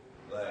cool.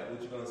 Like,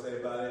 what you going to say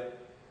about it?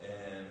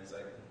 And it's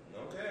like,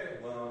 okay,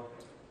 well,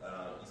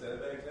 you set a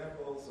bad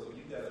example, so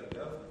you got to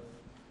go.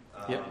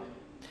 Yep.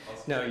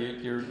 No,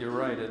 you're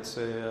right. It's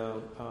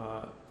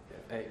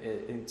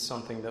it's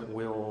something that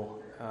will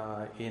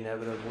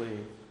inevitably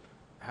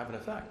have an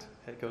effect.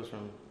 It goes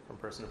from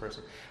person to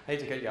person. I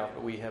hate to cut you off,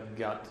 but we have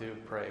got to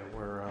pray.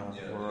 We're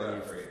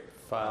already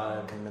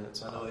 5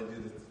 minutes I know out. they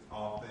do this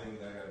off thing.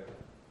 I gotta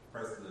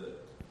press the.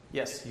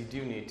 Yes, you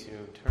do need to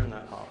turn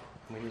that off.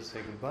 We need to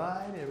say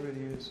goodbye to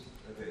everybody who's.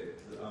 Okay,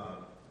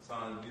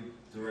 Son, you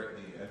direct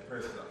me. I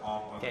press the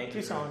off on Thank the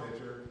you, Son.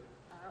 picture.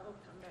 I'll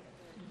come back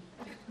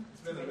there.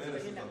 It's been a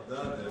minute since I've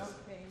done this.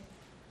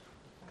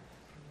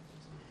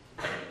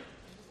 Okay.